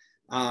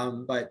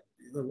 But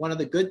one of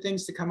the good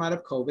things to come out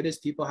of COVID is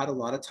people had a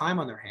lot of time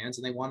on their hands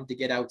and they wanted to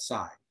get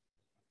outside.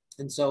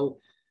 And so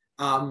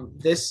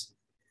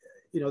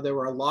there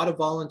were a lot of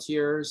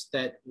volunteers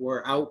that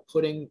were out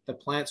putting the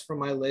plants from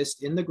my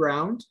list in the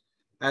ground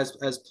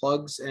as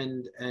plugs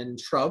and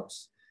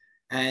shrubs,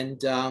 and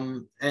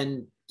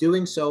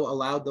doing so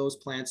allowed those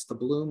plants to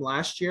bloom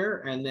last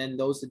year, and then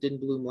those that didn't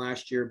bloom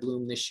last year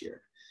bloom this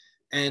year.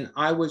 And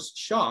I was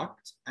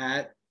shocked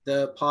at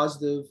the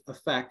positive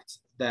effect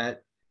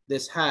that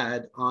this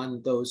had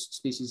on those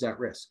species at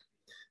risk.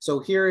 So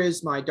here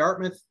is my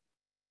Dartmouth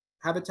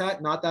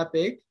habitat, not that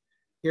big.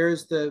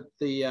 Here's the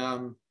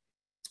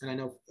and I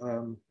know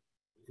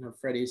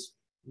Freddie's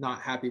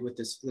not happy with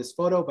this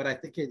photo, but I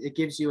think it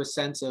gives you a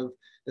sense of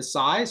the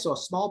size. So a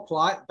small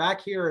plot back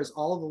here is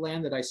all of the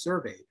land that I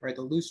surveyed, right?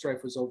 The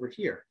loosestrife was over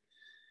here.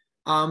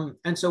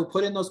 And so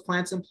put in those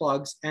plants and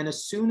plugs. And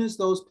as soon as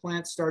those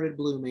plants started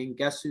blooming,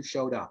 guess who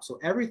showed up? So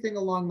everything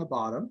along the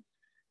bottom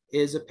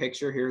is a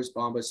picture. Here's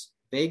Bombus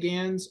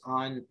vagans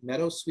on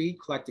meadowsweet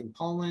collecting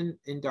pollen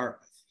in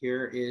Dartmouth.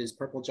 Here is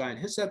purple giant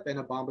hyssop and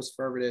a Bombus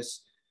fervidus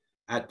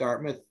at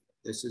Dartmouth.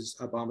 This is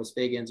a Bombus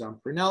vagans on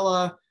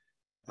prunella.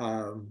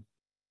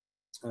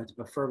 A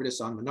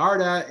Fervidus on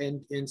Monarda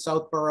in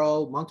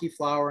Southborough, monkey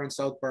flower in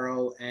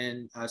Southborough,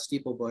 and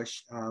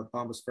steeplebush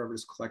Bombus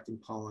fervidus collecting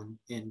pollen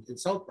in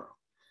Southborough.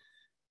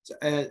 So,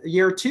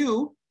 year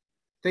 2,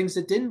 things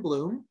that didn't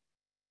bloom,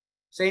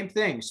 same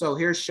thing. So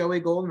here's showy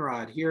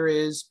goldenrod. Here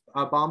is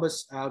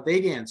Bombus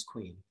vagans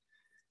queen.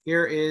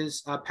 Here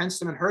is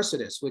Penstemon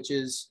hirsutus, which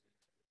is,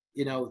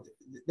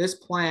 this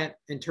plant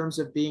in terms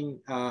of being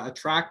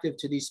attractive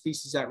to these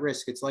species at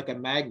risk. It's like a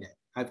magnet.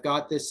 I've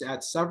got this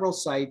at several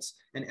sites,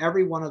 and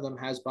every one of them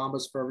has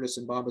Bombus fervidus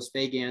and Bombus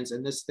vagans.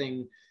 And this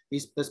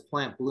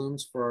plant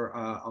blooms for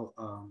a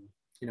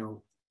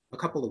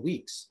couple of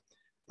weeks.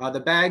 The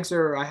bags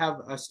are, I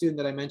have a student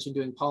that I mentioned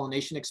doing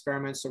pollination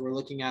experiments. So we're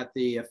looking at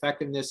the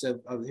effectiveness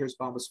of here's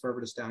Bombus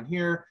fervidus down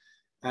here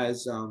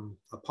as a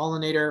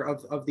pollinator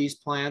of these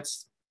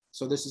plants.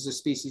 So this is a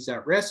species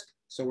at risk.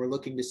 So we're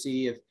looking to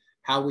see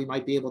how we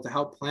might be able to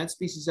help plant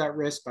species at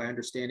risk by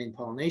understanding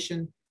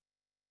pollination.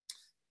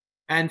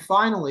 And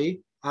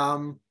finally,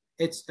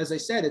 it's, as I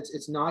said,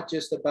 it's not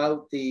just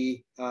about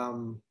the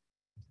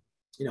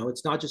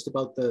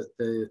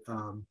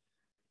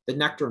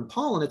nectar and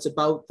pollen. It's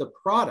about the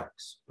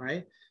products,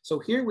 right? So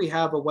here we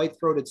have a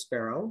white-throated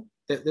sparrow.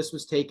 This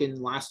was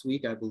taken last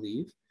week, I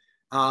believe,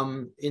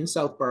 in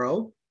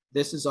Southborough.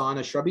 This is on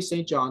a shrubby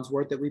St. John's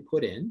wort that we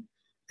put in,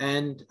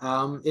 and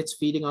it's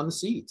feeding on the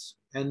seeds.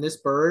 And this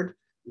bird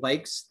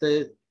likes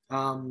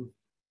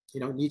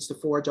needs to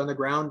forage on the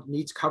ground,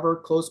 needs cover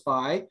close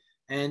by,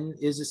 and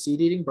is a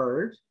seed-eating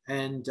bird.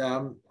 And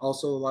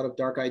also a lot of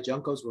dark-eyed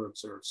juncos were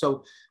observed.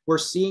 So we're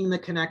seeing the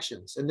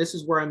connections. And this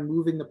is where I'm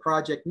moving the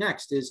project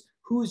next, is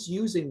who's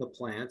using the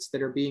plants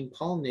that are being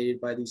pollinated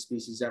by these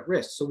species at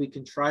risk, so we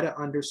can try to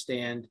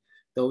understand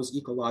those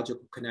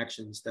ecological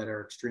connections that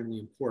are extremely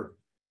important.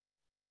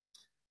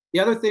 The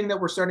other thing that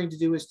we're starting to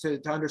do is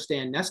to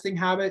understand nesting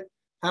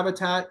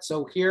habitat.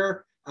 So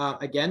here,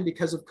 again,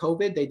 because of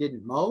COVID, they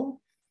didn't mow.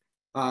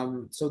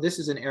 So this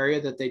is an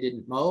area that they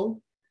didn't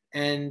mow.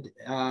 And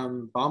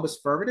Bombus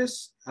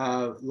fervidus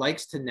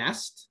likes to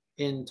nest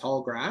in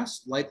tall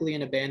grass, likely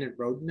in abandoned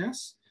rodent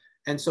nests.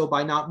 And so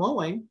by not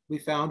mowing, we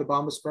found a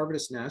Bombus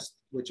fervidus nest,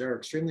 which are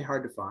extremely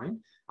hard to find.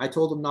 I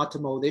told them not to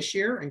mow this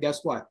year, and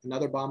guess what?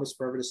 Another Bombus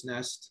fervidus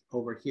nest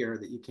over here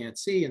that you can't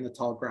see in the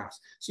tall grass.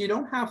 So you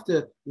don't have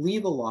to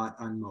leave a lot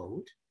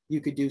unmowed.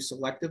 You could do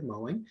selective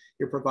mowing.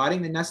 You're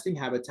providing the nesting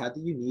habitat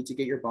that you need to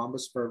get your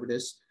Bombus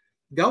fervidus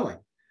going.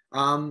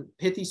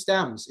 Pithy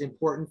stems,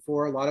 important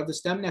for a lot of the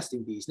stem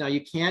nesting bees. Now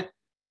you can't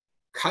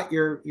cut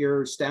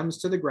your stems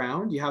to the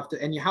ground. You have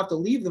to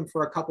leave them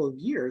for a couple of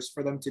years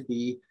for them to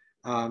be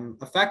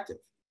effective.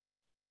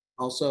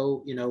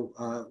 Also,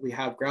 we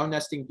have ground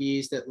nesting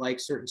bees that like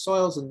certain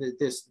soils, and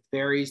this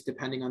varies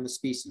depending on the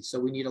species. So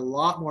we need a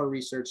lot more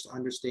research to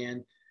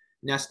understand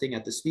nesting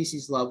at the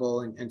species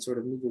level and sort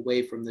of move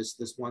away from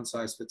this one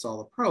size fits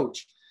all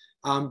approach.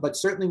 But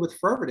certainly with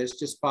fervidus,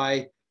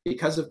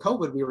 because of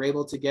COVID, we were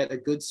able to get a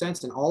good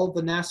sense, and all of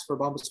the nests for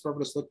Bombus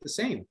fervidus look the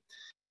same.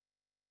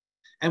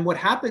 And what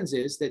happens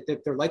is that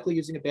they're likely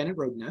using abandoned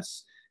rodent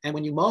nests. And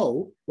when you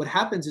mow, what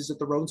happens is that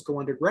the rodents go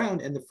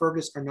underground, and the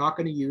fervidus are not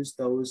going to use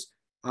those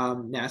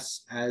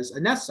nests as a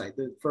nest site.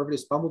 The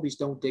fervidus bumblebees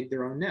don't dig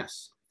their own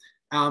nests.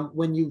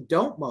 When you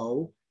don't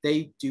mow,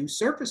 they do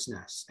surface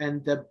nests,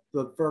 and the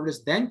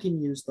fervidus then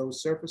can use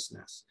those surface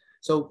nests.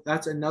 So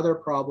that's another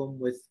problem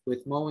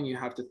with mowing. You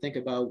have to think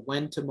about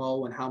when to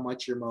mow and how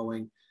much you're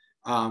mowing.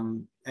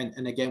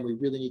 And again, we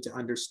really need to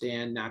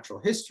understand natural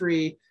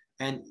history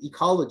and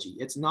ecology.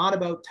 It's not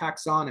about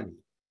taxonomy,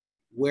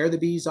 where the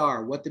bees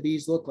are, what the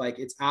bees look like.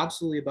 It's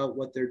absolutely about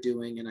what they're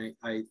doing. And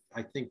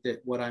I think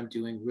that what I'm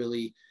doing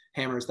really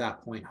hammers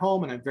that point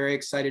home. And I'm very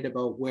excited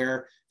about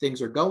where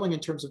things are going in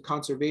terms of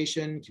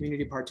conservation.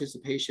 Community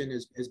participation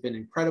has been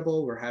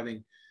incredible. We're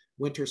having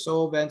winter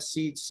sow events,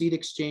 seed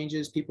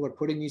exchanges. People are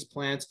putting these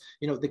plants.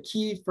 The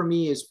key for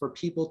me is for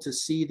people to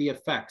see the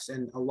effects.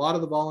 And a lot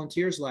of the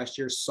volunteers last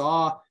year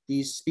saw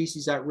these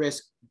species at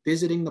risk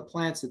visiting the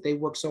plants that they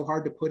worked so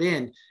hard to put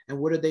in. And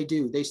what did they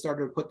do? They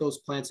started to put those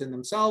plants in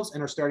themselves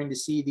and are starting to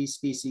see these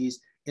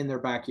species in their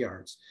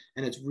backyards.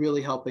 And it's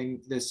really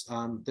helping this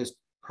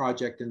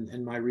project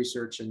and my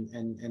research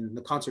and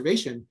the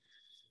conservation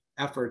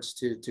efforts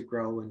to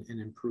grow and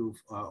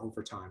improve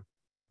over time.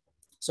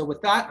 So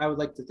with that, I would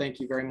like to thank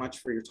you very much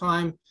for your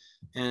time,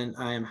 and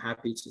I am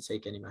happy to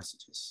take any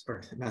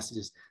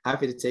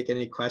happy to take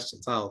any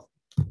questions. I'll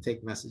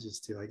take messages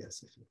too, I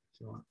guess, if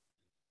you want.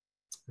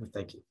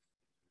 Thank you.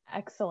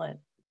 Excellent.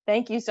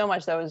 Thank you so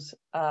much. That was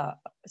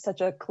such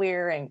a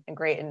clear and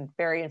great and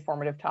very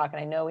informative talk. And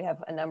I know we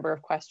have a number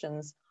of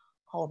questions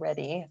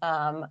already.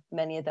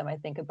 Many of them, I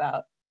think,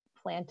 about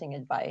planting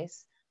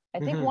advice. I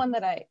think one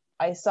that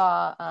I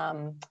saw,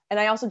 and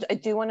I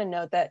do want to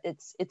note that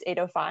it's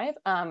 8:05,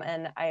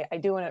 and I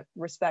do want to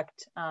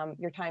respect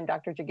your time,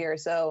 Dr. Gegear.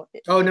 So.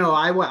 Oh no,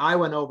 I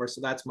went over,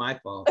 so that's my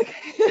fault.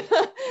 Okay.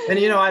 And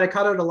I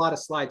cut out a lot of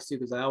slides too,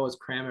 because I always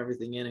cram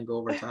everything in and go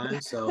over time.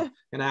 So I'm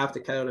gonna have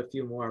to cut out a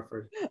few more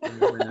for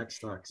my next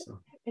talk. So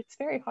it's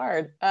very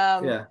hard.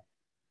 Yeah.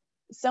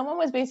 Someone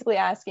was basically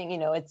asking,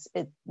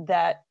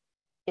 that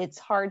it's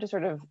hard to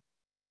sort of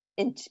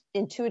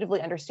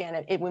intuitively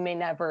understand it. We may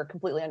never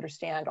completely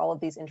understand all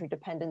of these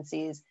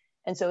interdependencies.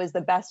 And so is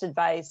the best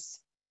advice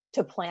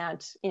to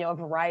plant, a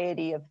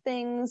variety of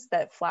things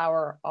that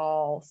flower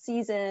all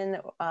season?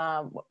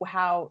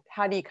 How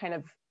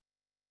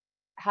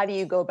do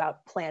you go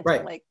about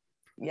planting? Right.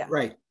 Yeah.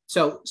 Right.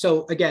 So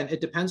again, it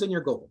depends on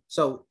your goal.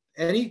 So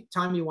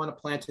anytime you want to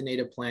plant a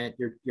native plant,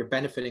 you're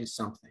benefiting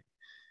something.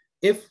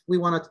 If we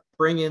want to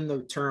bring in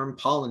the term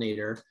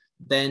pollinator,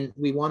 then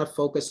we want to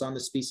focus on the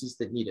species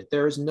that need it.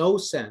 There is no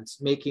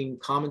sense making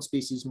common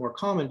species more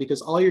common,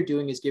 because all you're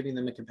doing is giving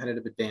them a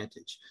competitive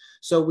advantage.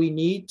 So we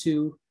need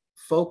to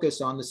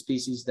focus on the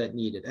species that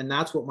need it. And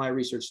that's what my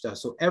research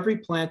does. So every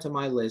plant on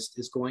my list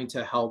is going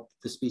to help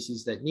the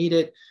species that need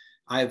it.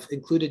 I've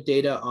included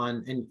data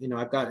on, and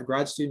I've got a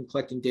grad student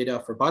collecting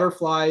data for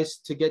butterflies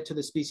to get to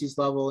the species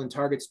level and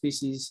target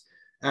species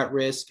at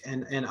risk,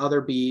 and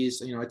other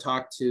bees. I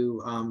talked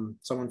to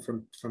someone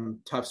from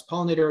Tufts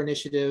Pollinator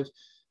Initiative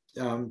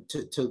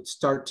to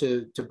start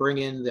to bring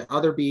in the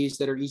other bees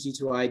that are easy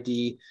to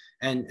ID.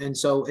 And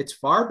so it's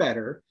far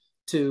better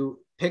to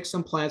pick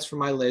some plants from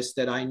my list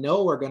that I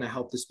know are going to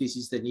help the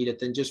species that need it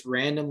than just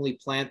randomly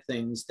plant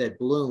things that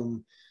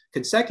bloom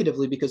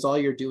consecutively, because all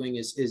you're doing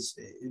is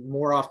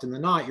more often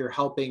than not, you're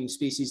helping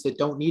species that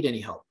don't need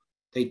any help.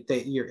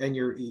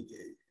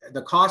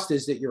 The cost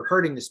is that you're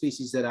hurting the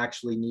species that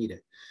actually need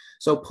it.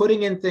 So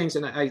putting in things,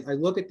 and I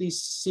look at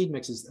these seed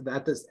mixes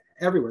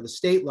everywhere, the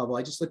state level.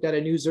 I just looked at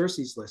a new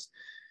Xerces list.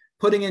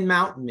 Putting in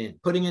mountain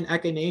mint, putting in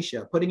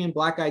echinacea, putting in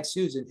black-eyed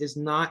Susan is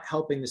not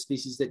helping the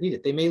species that need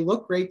it. They may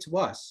look great to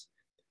us,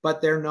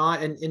 but they're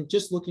not, and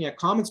just looking at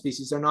common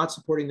species, they're not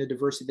supporting the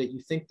diversity that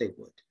you think they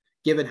would,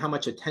 given how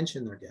much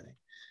attention they're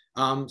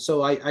getting.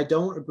 So I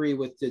don't agree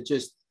with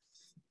just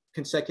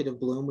consecutive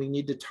bloom. We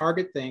need to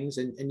target things.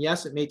 And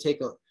yes, it may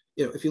take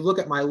if you look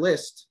at my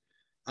list,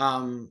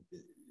 the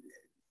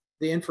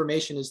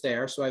information is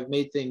there. So I've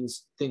made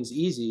things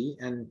easy,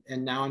 and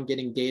now I'm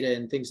getting data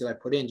and things that I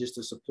put in just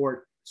to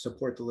support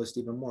the list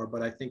even more.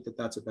 But I think that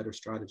that's a better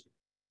strategy.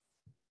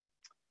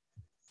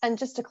 And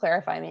just to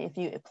clarify, I mean, if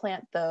you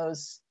plant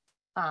those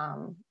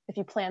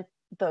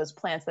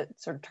plants that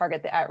sort of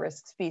target the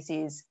at-risk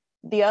species,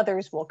 the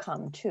others will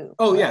come too.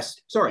 Oh, correct?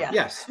 yes. Sorry. Yeah.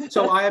 Yes.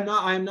 So I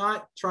am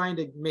not trying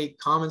to make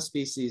common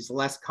species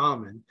less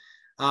common.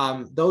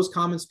 Those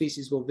common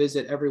species will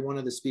visit every one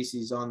of the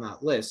species on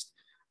that list,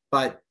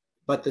 but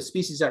the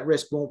species at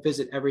risk won't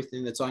visit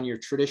everything that's on your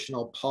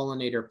traditional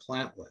pollinator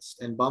plant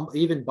list, and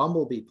even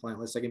bumblebee plant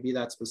list. I can be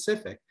that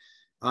specific.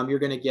 You're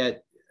going to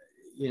get,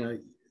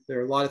 there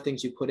are a lot of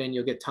things you put in.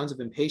 You'll get tons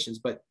of impatiens,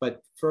 but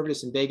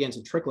Fervidus and vagans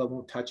and Tricula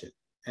won't touch it.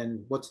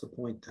 And what's the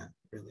point then,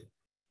 really?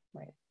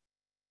 Right.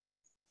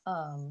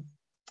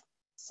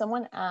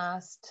 Someone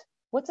asked,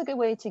 what's a good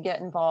way to get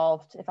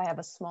involved if I have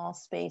a small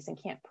space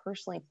and can't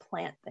personally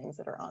plant things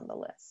that are on the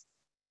list?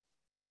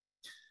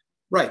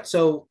 Right.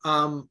 So,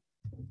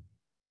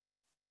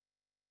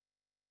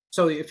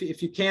 so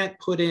if you can't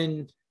put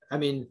in, I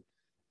mean,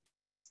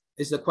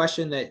 is the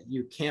question that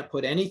you can't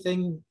put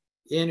anything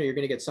in, or you're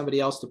going to get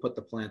somebody else to put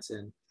the plants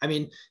in? I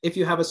mean, if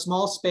you have a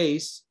small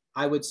space,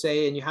 I would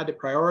say, and you had to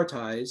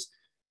prioritize,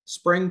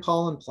 spring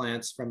pollen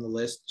plants from the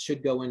list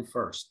should go in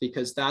first,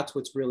 because that's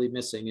what's really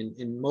missing.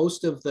 In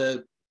most of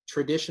the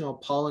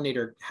traditional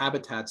pollinator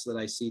habitats that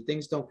I see,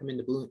 things don't come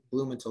into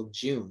bloom until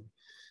June.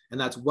 And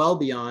that's well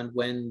beyond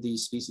when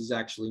these species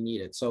actually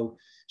need it. So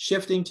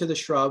shifting to the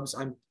shrubs,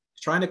 I'm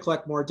trying to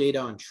collect more data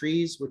on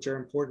trees, which are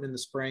important in the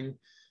spring.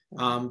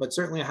 But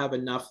certainly I have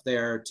enough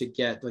there to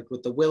get, like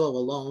with the willow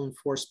alone,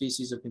 4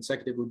 species of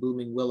consecutively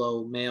blooming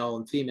willow, male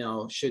and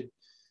female, should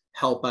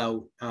help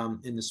out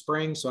in the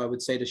spring. So I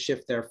would say to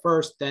shift there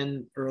first,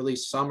 then early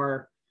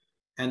summer.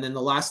 And then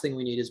the last thing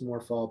we need is more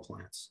fall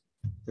plants.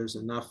 There's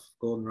enough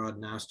goldenrod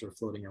and aster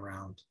floating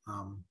around.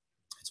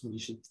 It's what you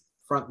should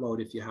front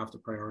load if you have to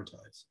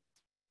prioritize.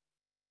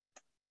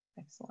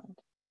 Excellent.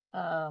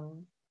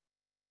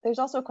 There's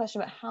also a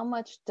question about how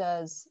much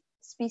does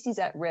species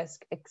at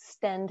risk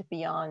extend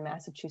beyond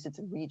Massachusetts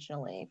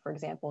regionally? For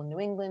example, New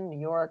England, New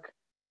York,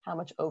 how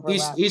much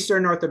overlap?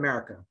 Eastern North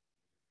America.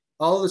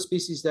 All of the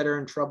species that are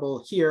in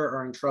trouble here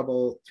are in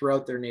trouble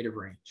throughout their native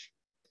range.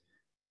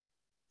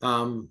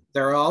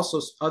 There are also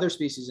other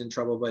species in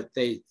trouble, but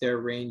their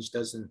range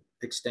doesn't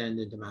extend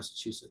into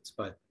Massachusetts.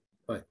 But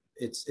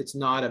it's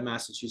not a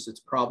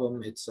Massachusetts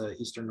problem. It's a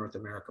Eastern North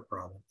America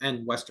problem,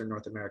 and Western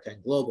North America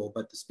and global.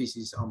 But the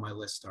species on my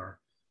list are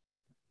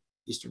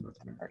Eastern North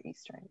America. Or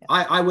Eastern, yeah.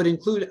 I would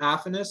include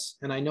Aphanus,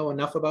 and I know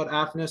enough about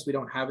Aphanus. We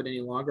don't have it any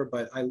longer,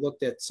 but I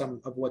looked at some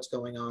of what's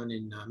going on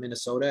in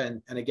Minnesota.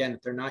 And again,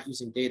 if they're not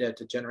using data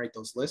to generate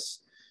those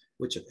lists,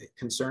 which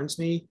concerns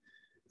me,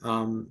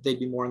 they'd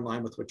be more in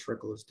line with what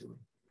Trickle is doing.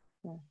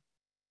 Yeah.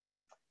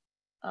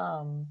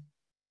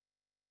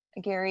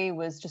 Gary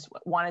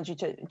wanted you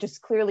to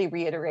just clearly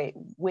reiterate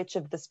which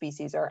of the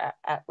species are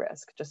at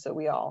risk, just so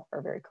we all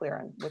are very clear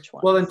on which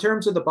one. Well, in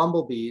terms of the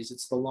bumblebees,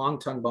 it's the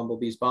long-tongued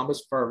bumblebees.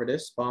 Bombus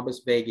fervidus,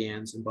 Bombus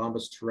vagans, and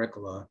Bombus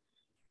terricola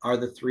are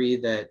the 3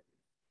 that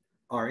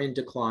are in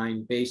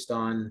decline based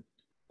on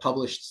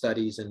published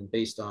studies and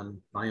based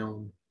on my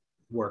own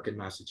work in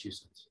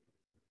Massachusetts.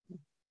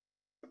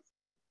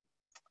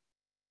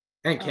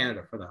 And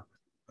Canada for that.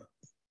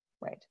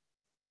 Right.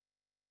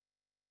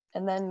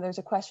 And then there's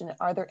a question,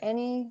 are there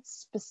any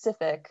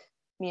specific,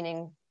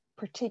 meaning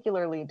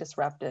particularly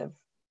disruptive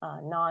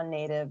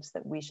non-natives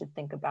that we should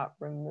think about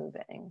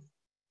removing?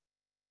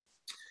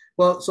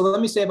 Well, so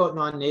let me say about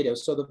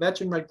non-natives. So the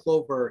veteran red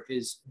clover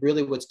is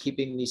really what's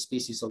keeping these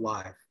species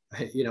alive,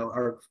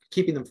 or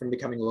keeping them from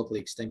becoming locally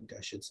extinct,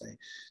 I should say.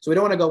 So we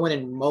don't want to go in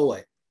and mow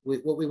it.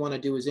 What we want to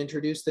do is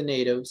introduce the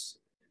natives.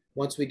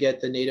 Once we get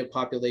the native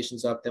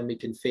populations up, then we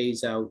can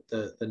phase out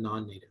the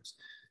non-natives.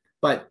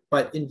 But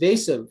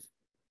invasive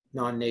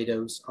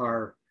non-natives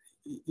are,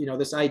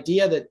 this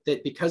idea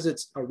that because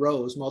it's a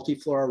rose,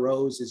 multiflora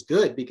rose is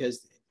good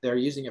because they're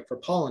using it for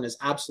pollen is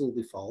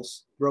absolutely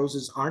false.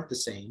 Roses aren't the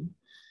same.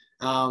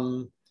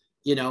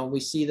 We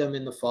see them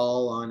in the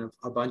fall on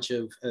a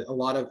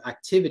lot of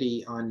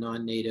activity on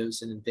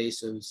non-natives and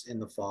invasives in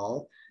the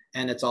fall.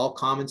 And it's all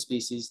common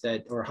species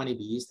or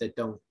honeybees that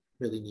don't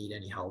really need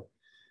any help.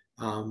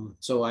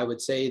 So I would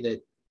say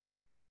that,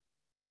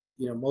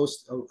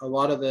 a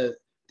lot of the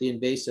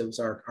invasives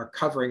are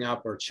covering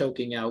up or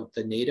choking out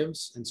the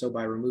natives. And so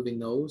by removing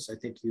those, I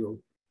think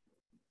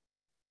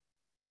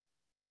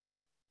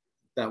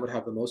that would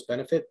have the most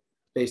benefit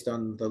based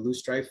on the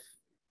loosestrife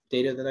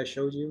data that I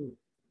showed you.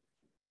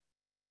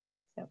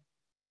 Yep.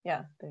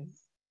 Yeah,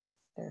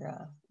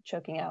 they're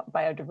choking out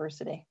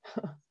biodiversity.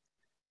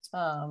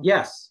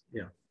 Yes,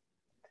 yeah.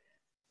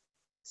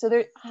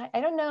 So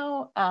I don't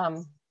know,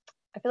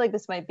 I feel like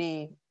this might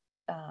be,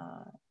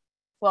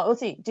 well,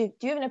 let's see. Do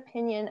you have an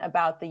opinion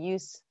about the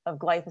use of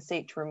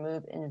glyphosate to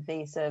remove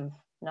invasive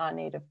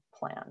non-native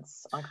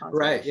plants on conservation?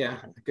 Right, yeah,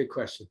 good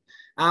question.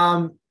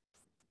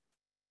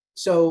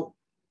 So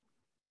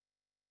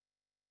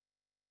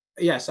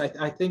yes,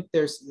 I think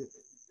there's,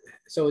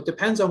 so it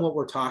depends on what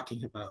we're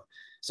talking about.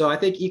 So I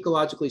think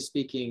ecologically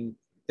speaking,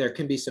 there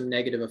can be some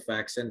negative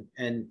effects,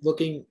 and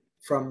looking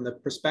from the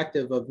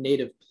perspective of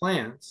native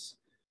plants,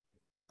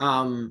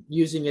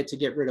 using it to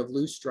get rid of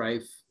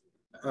loosestrife,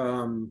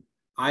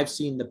 I've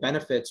seen the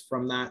benefits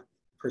from that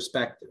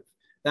perspective.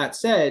 That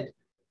said,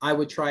 I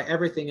would try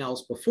everything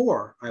else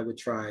before I would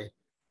try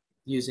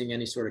using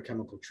any sort of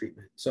chemical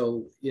treatment.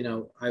 So, you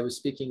know, I was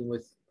speaking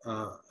with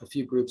a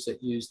few groups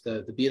that used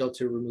the beetle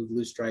to remove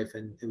loosestrife,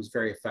 and it was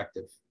very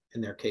effective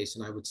in their case.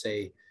 And I would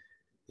say,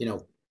 you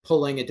know,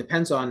 pulling, it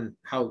depends on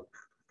how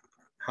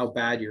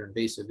bad your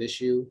invasive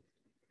issue,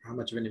 how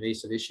much of an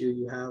invasive issue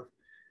you have.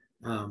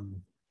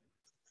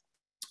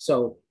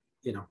 So,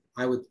 you know,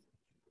 I would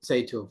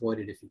say to avoid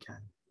it if you can.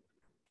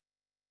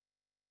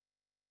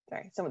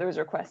 Sorry, there was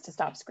a request to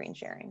stop screen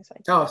sharing. So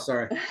oh,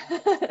 sorry.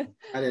 I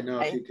didn't know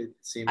if you could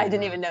see me. I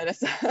didn't even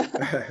notice.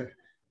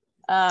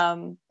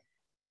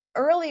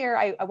 Earlier,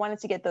 I wanted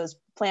to get those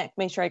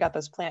make sure I got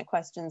those plant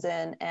questions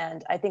in,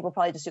 and I think we'll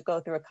probably just go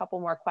through a couple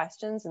more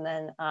questions, and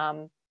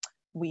then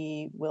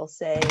we will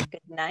say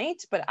good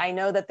night. But I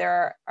know that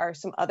there are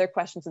some other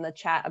questions in the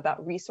chat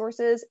about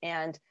resources,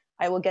 and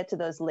I will get to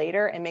those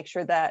later and make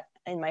sure that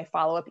in my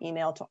follow-up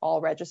email to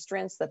all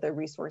registrants that the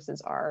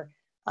resources are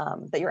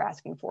that you're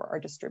asking for are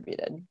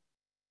distributed.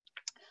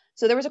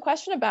 So there was a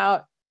question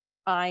about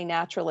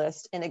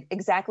iNaturalist and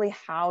exactly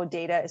how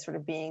data is sort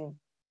of being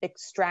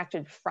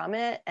extracted from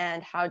it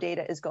and how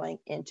data is going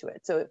into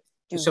it. So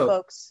do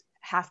folks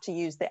have to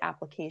use the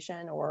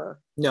application or?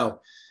 No.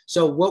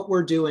 So what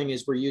we're doing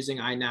is we're using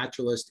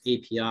iNaturalist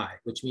API,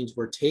 which means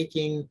we're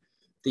taking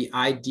the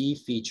ID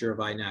feature of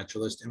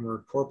iNaturalist and we're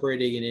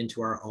incorporating it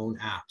into our own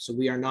app. So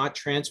we are not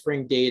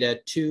transferring data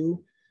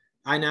to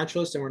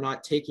iNaturalist and we're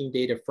not taking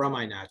data from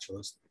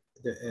iNaturalist.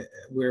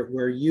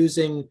 We're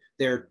using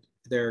their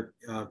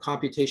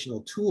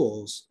computational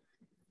tools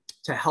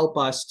to help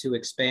us to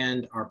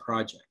expand our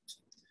project.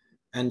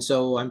 And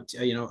so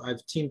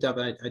I've teamed up,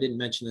 I didn't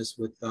mention this,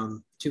 with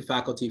two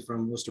faculty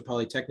from Worcester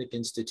Polytechnic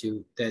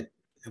Institute, that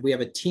we have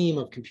a team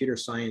of computer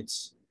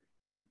science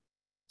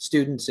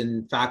students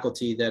and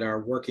faculty that are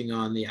working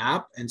on the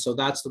app. And so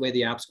that's the way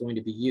the app's going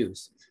to be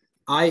used.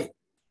 I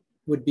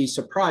would be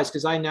surprised,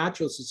 because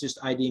iNaturalist is just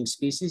IDing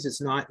species.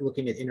 It's not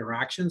looking at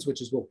interactions,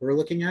 which is what we're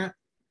looking at,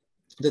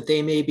 that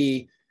they may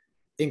be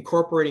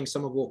incorporating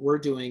some of what we're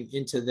doing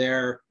into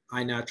their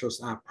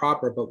iNaturalist app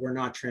proper, but we're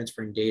not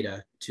transferring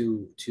data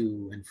to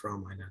and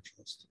from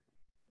iNaturalist.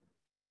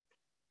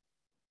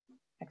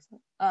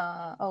 Excellent.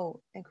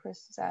 And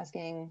Chris is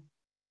asking,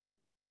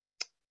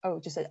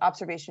 just said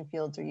observation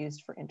fields are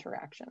used for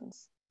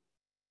interactions.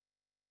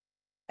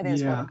 I think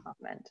that's one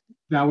comment.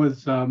 That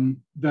was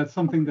that's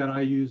something that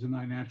I use in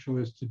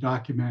iNaturalist to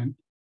document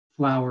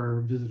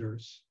flower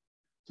visitors.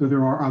 So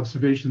there are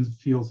observation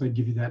fields that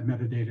give you that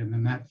metadata, and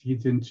then that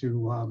feeds into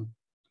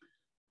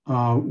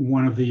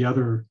one of the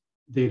other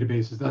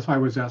databases. That's why I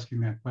was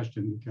asking that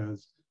question,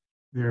 because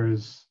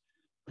there's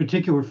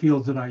particular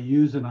fields that I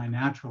use in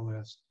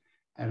iNaturalist,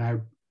 and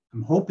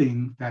I'm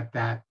hoping that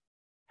that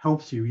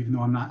helps you, even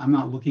though I'm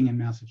not looking in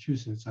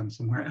Massachusetts, I'm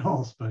somewhere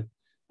else. But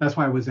that's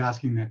why I was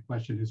asking that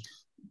question, is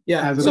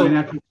as an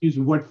iNaturalist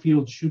user, what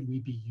field should we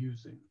be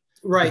using?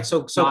 Right,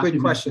 so good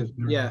question.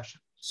 Yeah,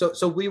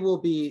 so we will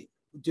be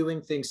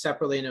doing things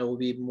separately, and it will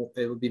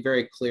be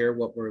very clear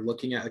what we're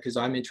looking at, because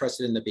I'm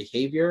interested in the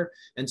behavior.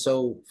 And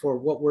so for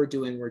what we're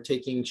doing, we're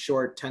taking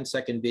short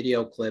 10-second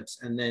video clips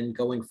and then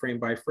going frame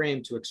by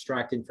frame to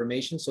extract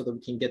information so that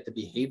we can get the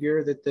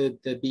behavior that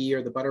the bee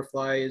or the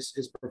butterfly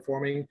is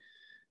performing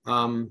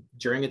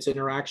during its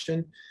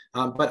interaction.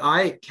 But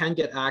I can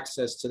get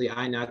access to the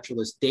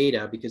iNaturalist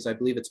data because I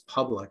believe it's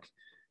public,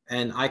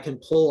 and I can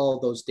pull all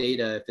those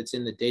data if it's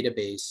in the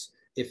database.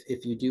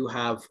 If you do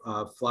have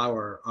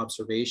flower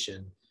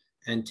observation,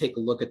 and take a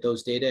look at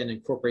those data and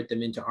incorporate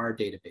them into our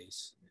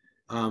database.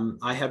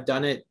 I have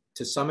done it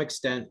to some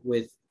extent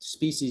with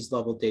species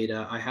level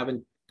data.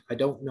 I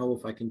don't know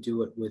if I can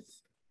do it with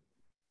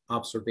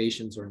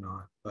observations or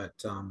not, but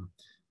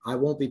I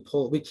won't be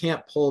we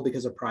can't pull,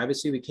 because of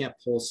privacy, we can't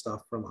pull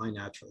stuff from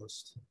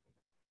iNaturalist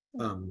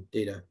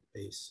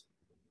database.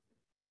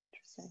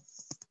 Interesting.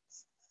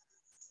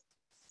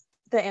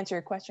 Did that answer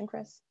your question,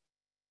 Chris?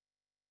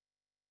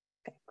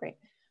 Okay, great.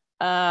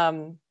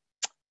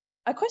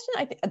 A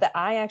question that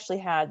I actually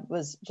had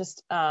was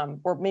just,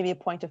 or maybe a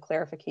point of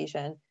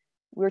clarification.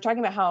 We were talking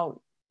about how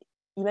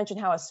you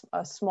mentioned how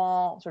a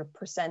small sort of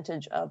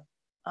percentage of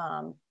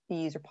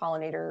bees or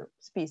pollinator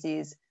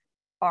species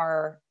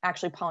are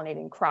actually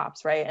pollinating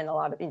crops, right? And a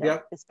lot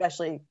of,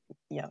 especially,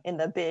 in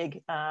the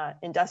big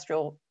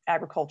industrial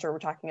agriculture, we're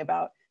talking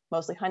about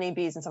mostly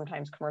honeybees and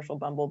sometimes commercial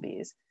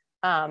bumblebees.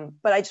 But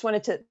I just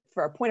wanted to,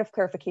 for a point of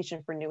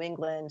clarification for New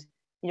England,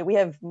 we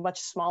have much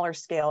smaller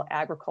scale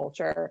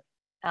agriculture.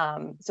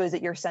 So is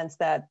it your sense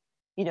that,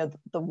 the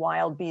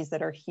wild bees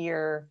that are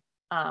here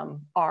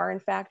are in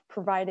fact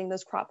providing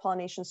those crop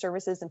pollination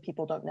services, and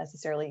people don't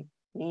necessarily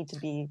need to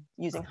be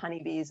using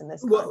honeybees in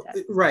this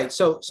context? Right.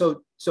 So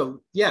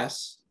so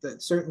yes,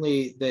 that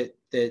certainly that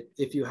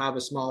if you have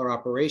a smaller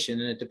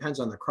operation, and it depends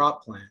on the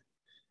crop plant,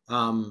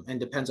 and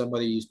depends on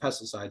whether you use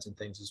pesticides and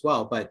things as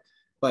well.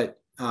 But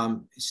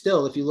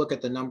still, if you look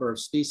at the number of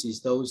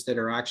species, those that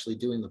are actually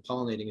doing the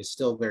pollinating is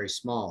still very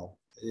small.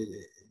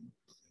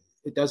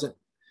 It doesn't,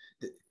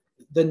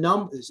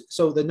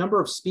 so the number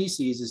of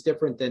species is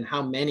different than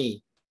how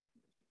many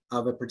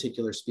of a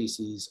particular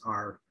species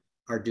are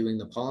doing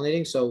the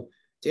pollinating. So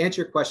to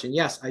answer your question,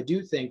 yes, I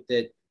do think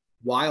that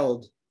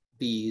wild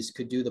bees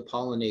could do the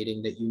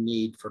pollinating that you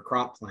need for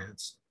crop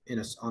plants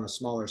on a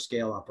smaller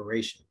scale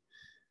operation.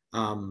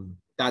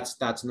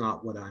 That's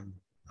not what I'm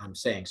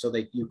saying. So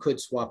that you could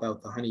swap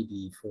out the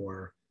honeybee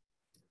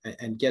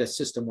and get a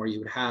system where you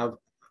would have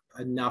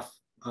enough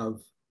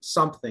of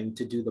something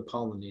to do the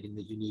pollinating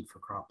that you need for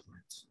crop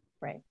plants.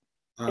 Right.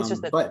 It's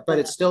just that but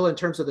it's still, in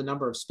terms of the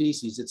number of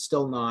species, it's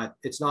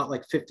not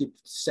like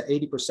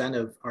 80%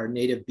 of our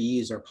native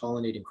bees are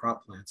pollinating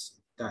crop plants.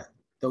 I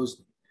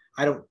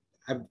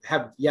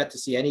have yet to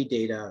see any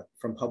data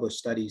from published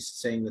studies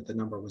saying that the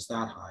number was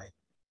that high.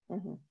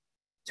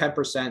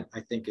 10%, I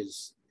think,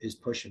 is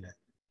pushing it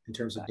in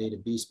terms of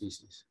native bee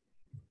species.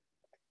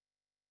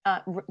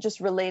 Just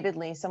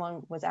relatedly,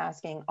 someone was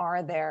asking,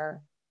 are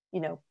there,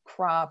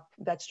 crop,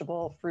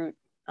 vegetable, fruit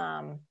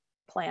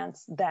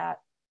plants that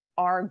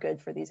are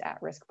good for these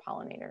at-risk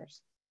pollinators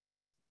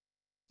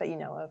that you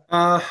know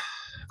of?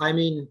 I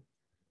mean,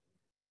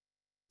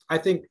 I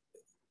think,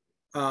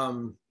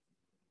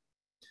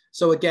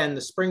 so again,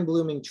 the spring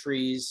blooming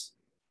trees,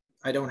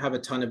 I don't have a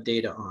ton of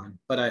data on,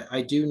 but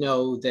I do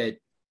know that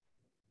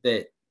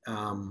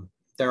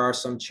there are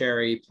some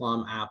cherry,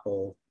 plum,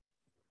 apple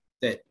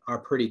that are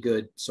pretty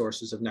good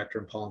sources of nectar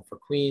and pollen for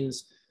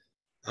queens,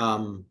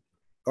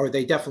 or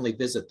they definitely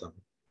visit them.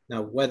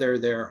 Now, whether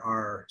there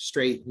are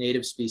straight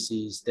native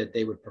species that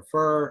they would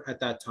prefer at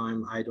that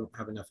time, I don't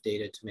have enough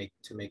data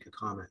to make a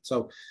comment.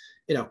 So,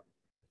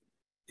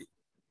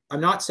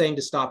 I'm not saying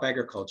to stop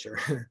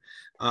agriculture.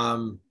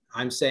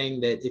 I'm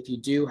saying that if you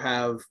do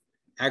have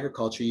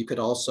agriculture, you could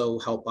also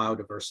help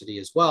biodiversity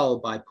as well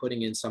by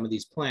putting in some of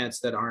these plants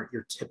that aren't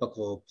your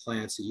typical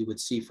plants that you would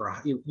see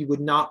you would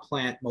not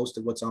plant most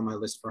of what's on my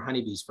list for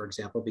honeybees, for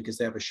example, because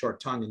they have a short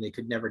tongue and they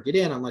could never get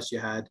in unless you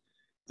had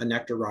a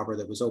nectar robber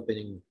that was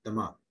opening them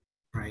up,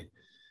 right?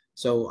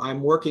 So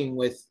I'm working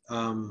with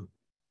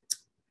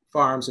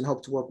farms and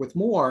hope to work with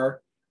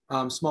more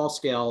small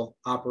scale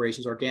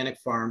operations, organic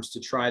farms, to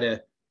try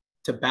to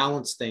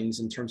balance things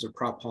in terms of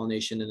crop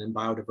pollination and then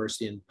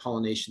biodiversity and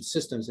pollination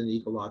systems in the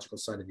ecological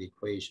side of the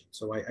equation.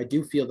 So I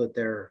do feel that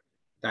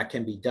that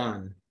can be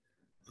done,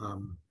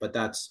 but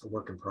that's a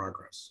work in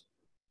progress.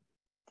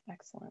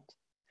 Excellent.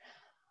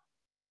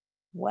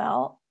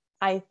 Well,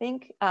 I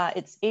think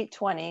it's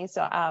 8:20,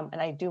 so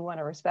and I do want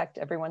to respect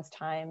everyone's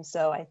time.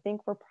 So I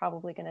think we're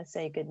probably going to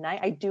say goodnight.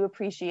 I do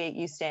appreciate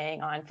you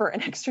staying on for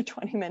an extra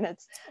 20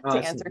 minutes to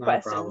answer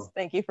questions.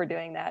 Thank you for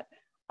doing that.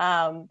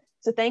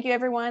 So thank you,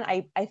 everyone.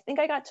 I think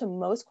I got to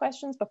most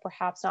questions, but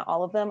perhaps not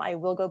all of them. I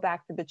will go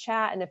back through the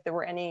chat, and if there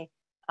were any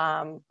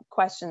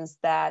questions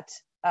that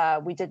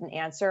we didn't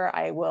answer,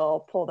 I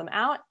will pull them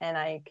out and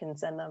I can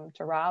send them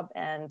to Rob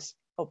and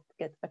hope to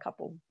get a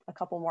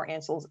couple more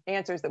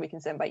answers that we can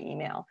send by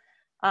email.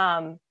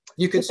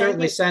 You could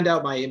certainly send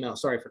out my email.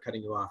 Sorry for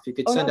cutting you off. You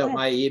could send out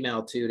my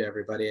email too to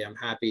everybody. I'm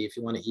happy if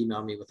you want to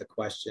email me with a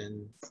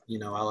question.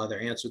 I'll either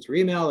answer through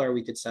email, or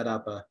we could set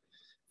up a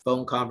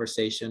phone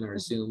conversation or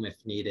Zoom if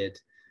needed,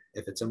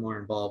 if it's a more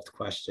involved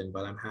question,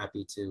 but I'm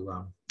happy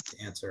to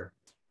answer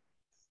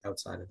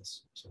outside of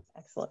this. So.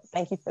 Excellent.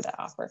 Thank you for that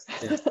offer.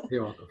 Yeah,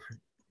 you're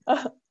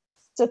welcome.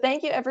 So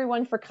thank you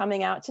everyone for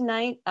coming out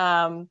tonight.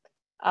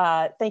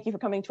 Thank you for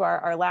coming to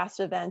our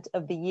last event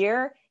of the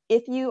year.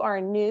 If you are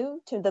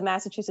new to the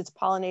Massachusetts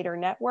Pollinator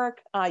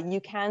Network,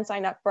 you can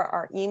sign up for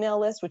our email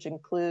list, which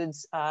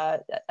includes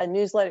a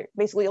newsletter.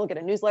 Basically, you'll get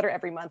a newsletter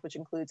every month, which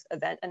includes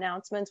event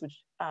announcements,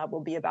 which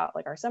will be about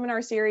like our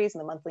seminar series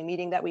and the monthly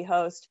meeting that we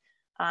host.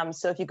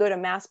 So if you go to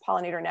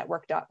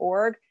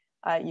masspollinatornetwork.org,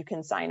 you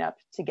can sign up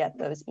to get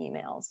those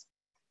emails.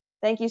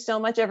 Thank you so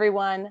much,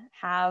 everyone.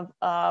 Have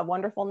a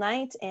wonderful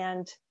night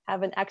and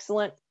have an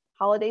excellent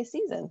holiday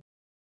season.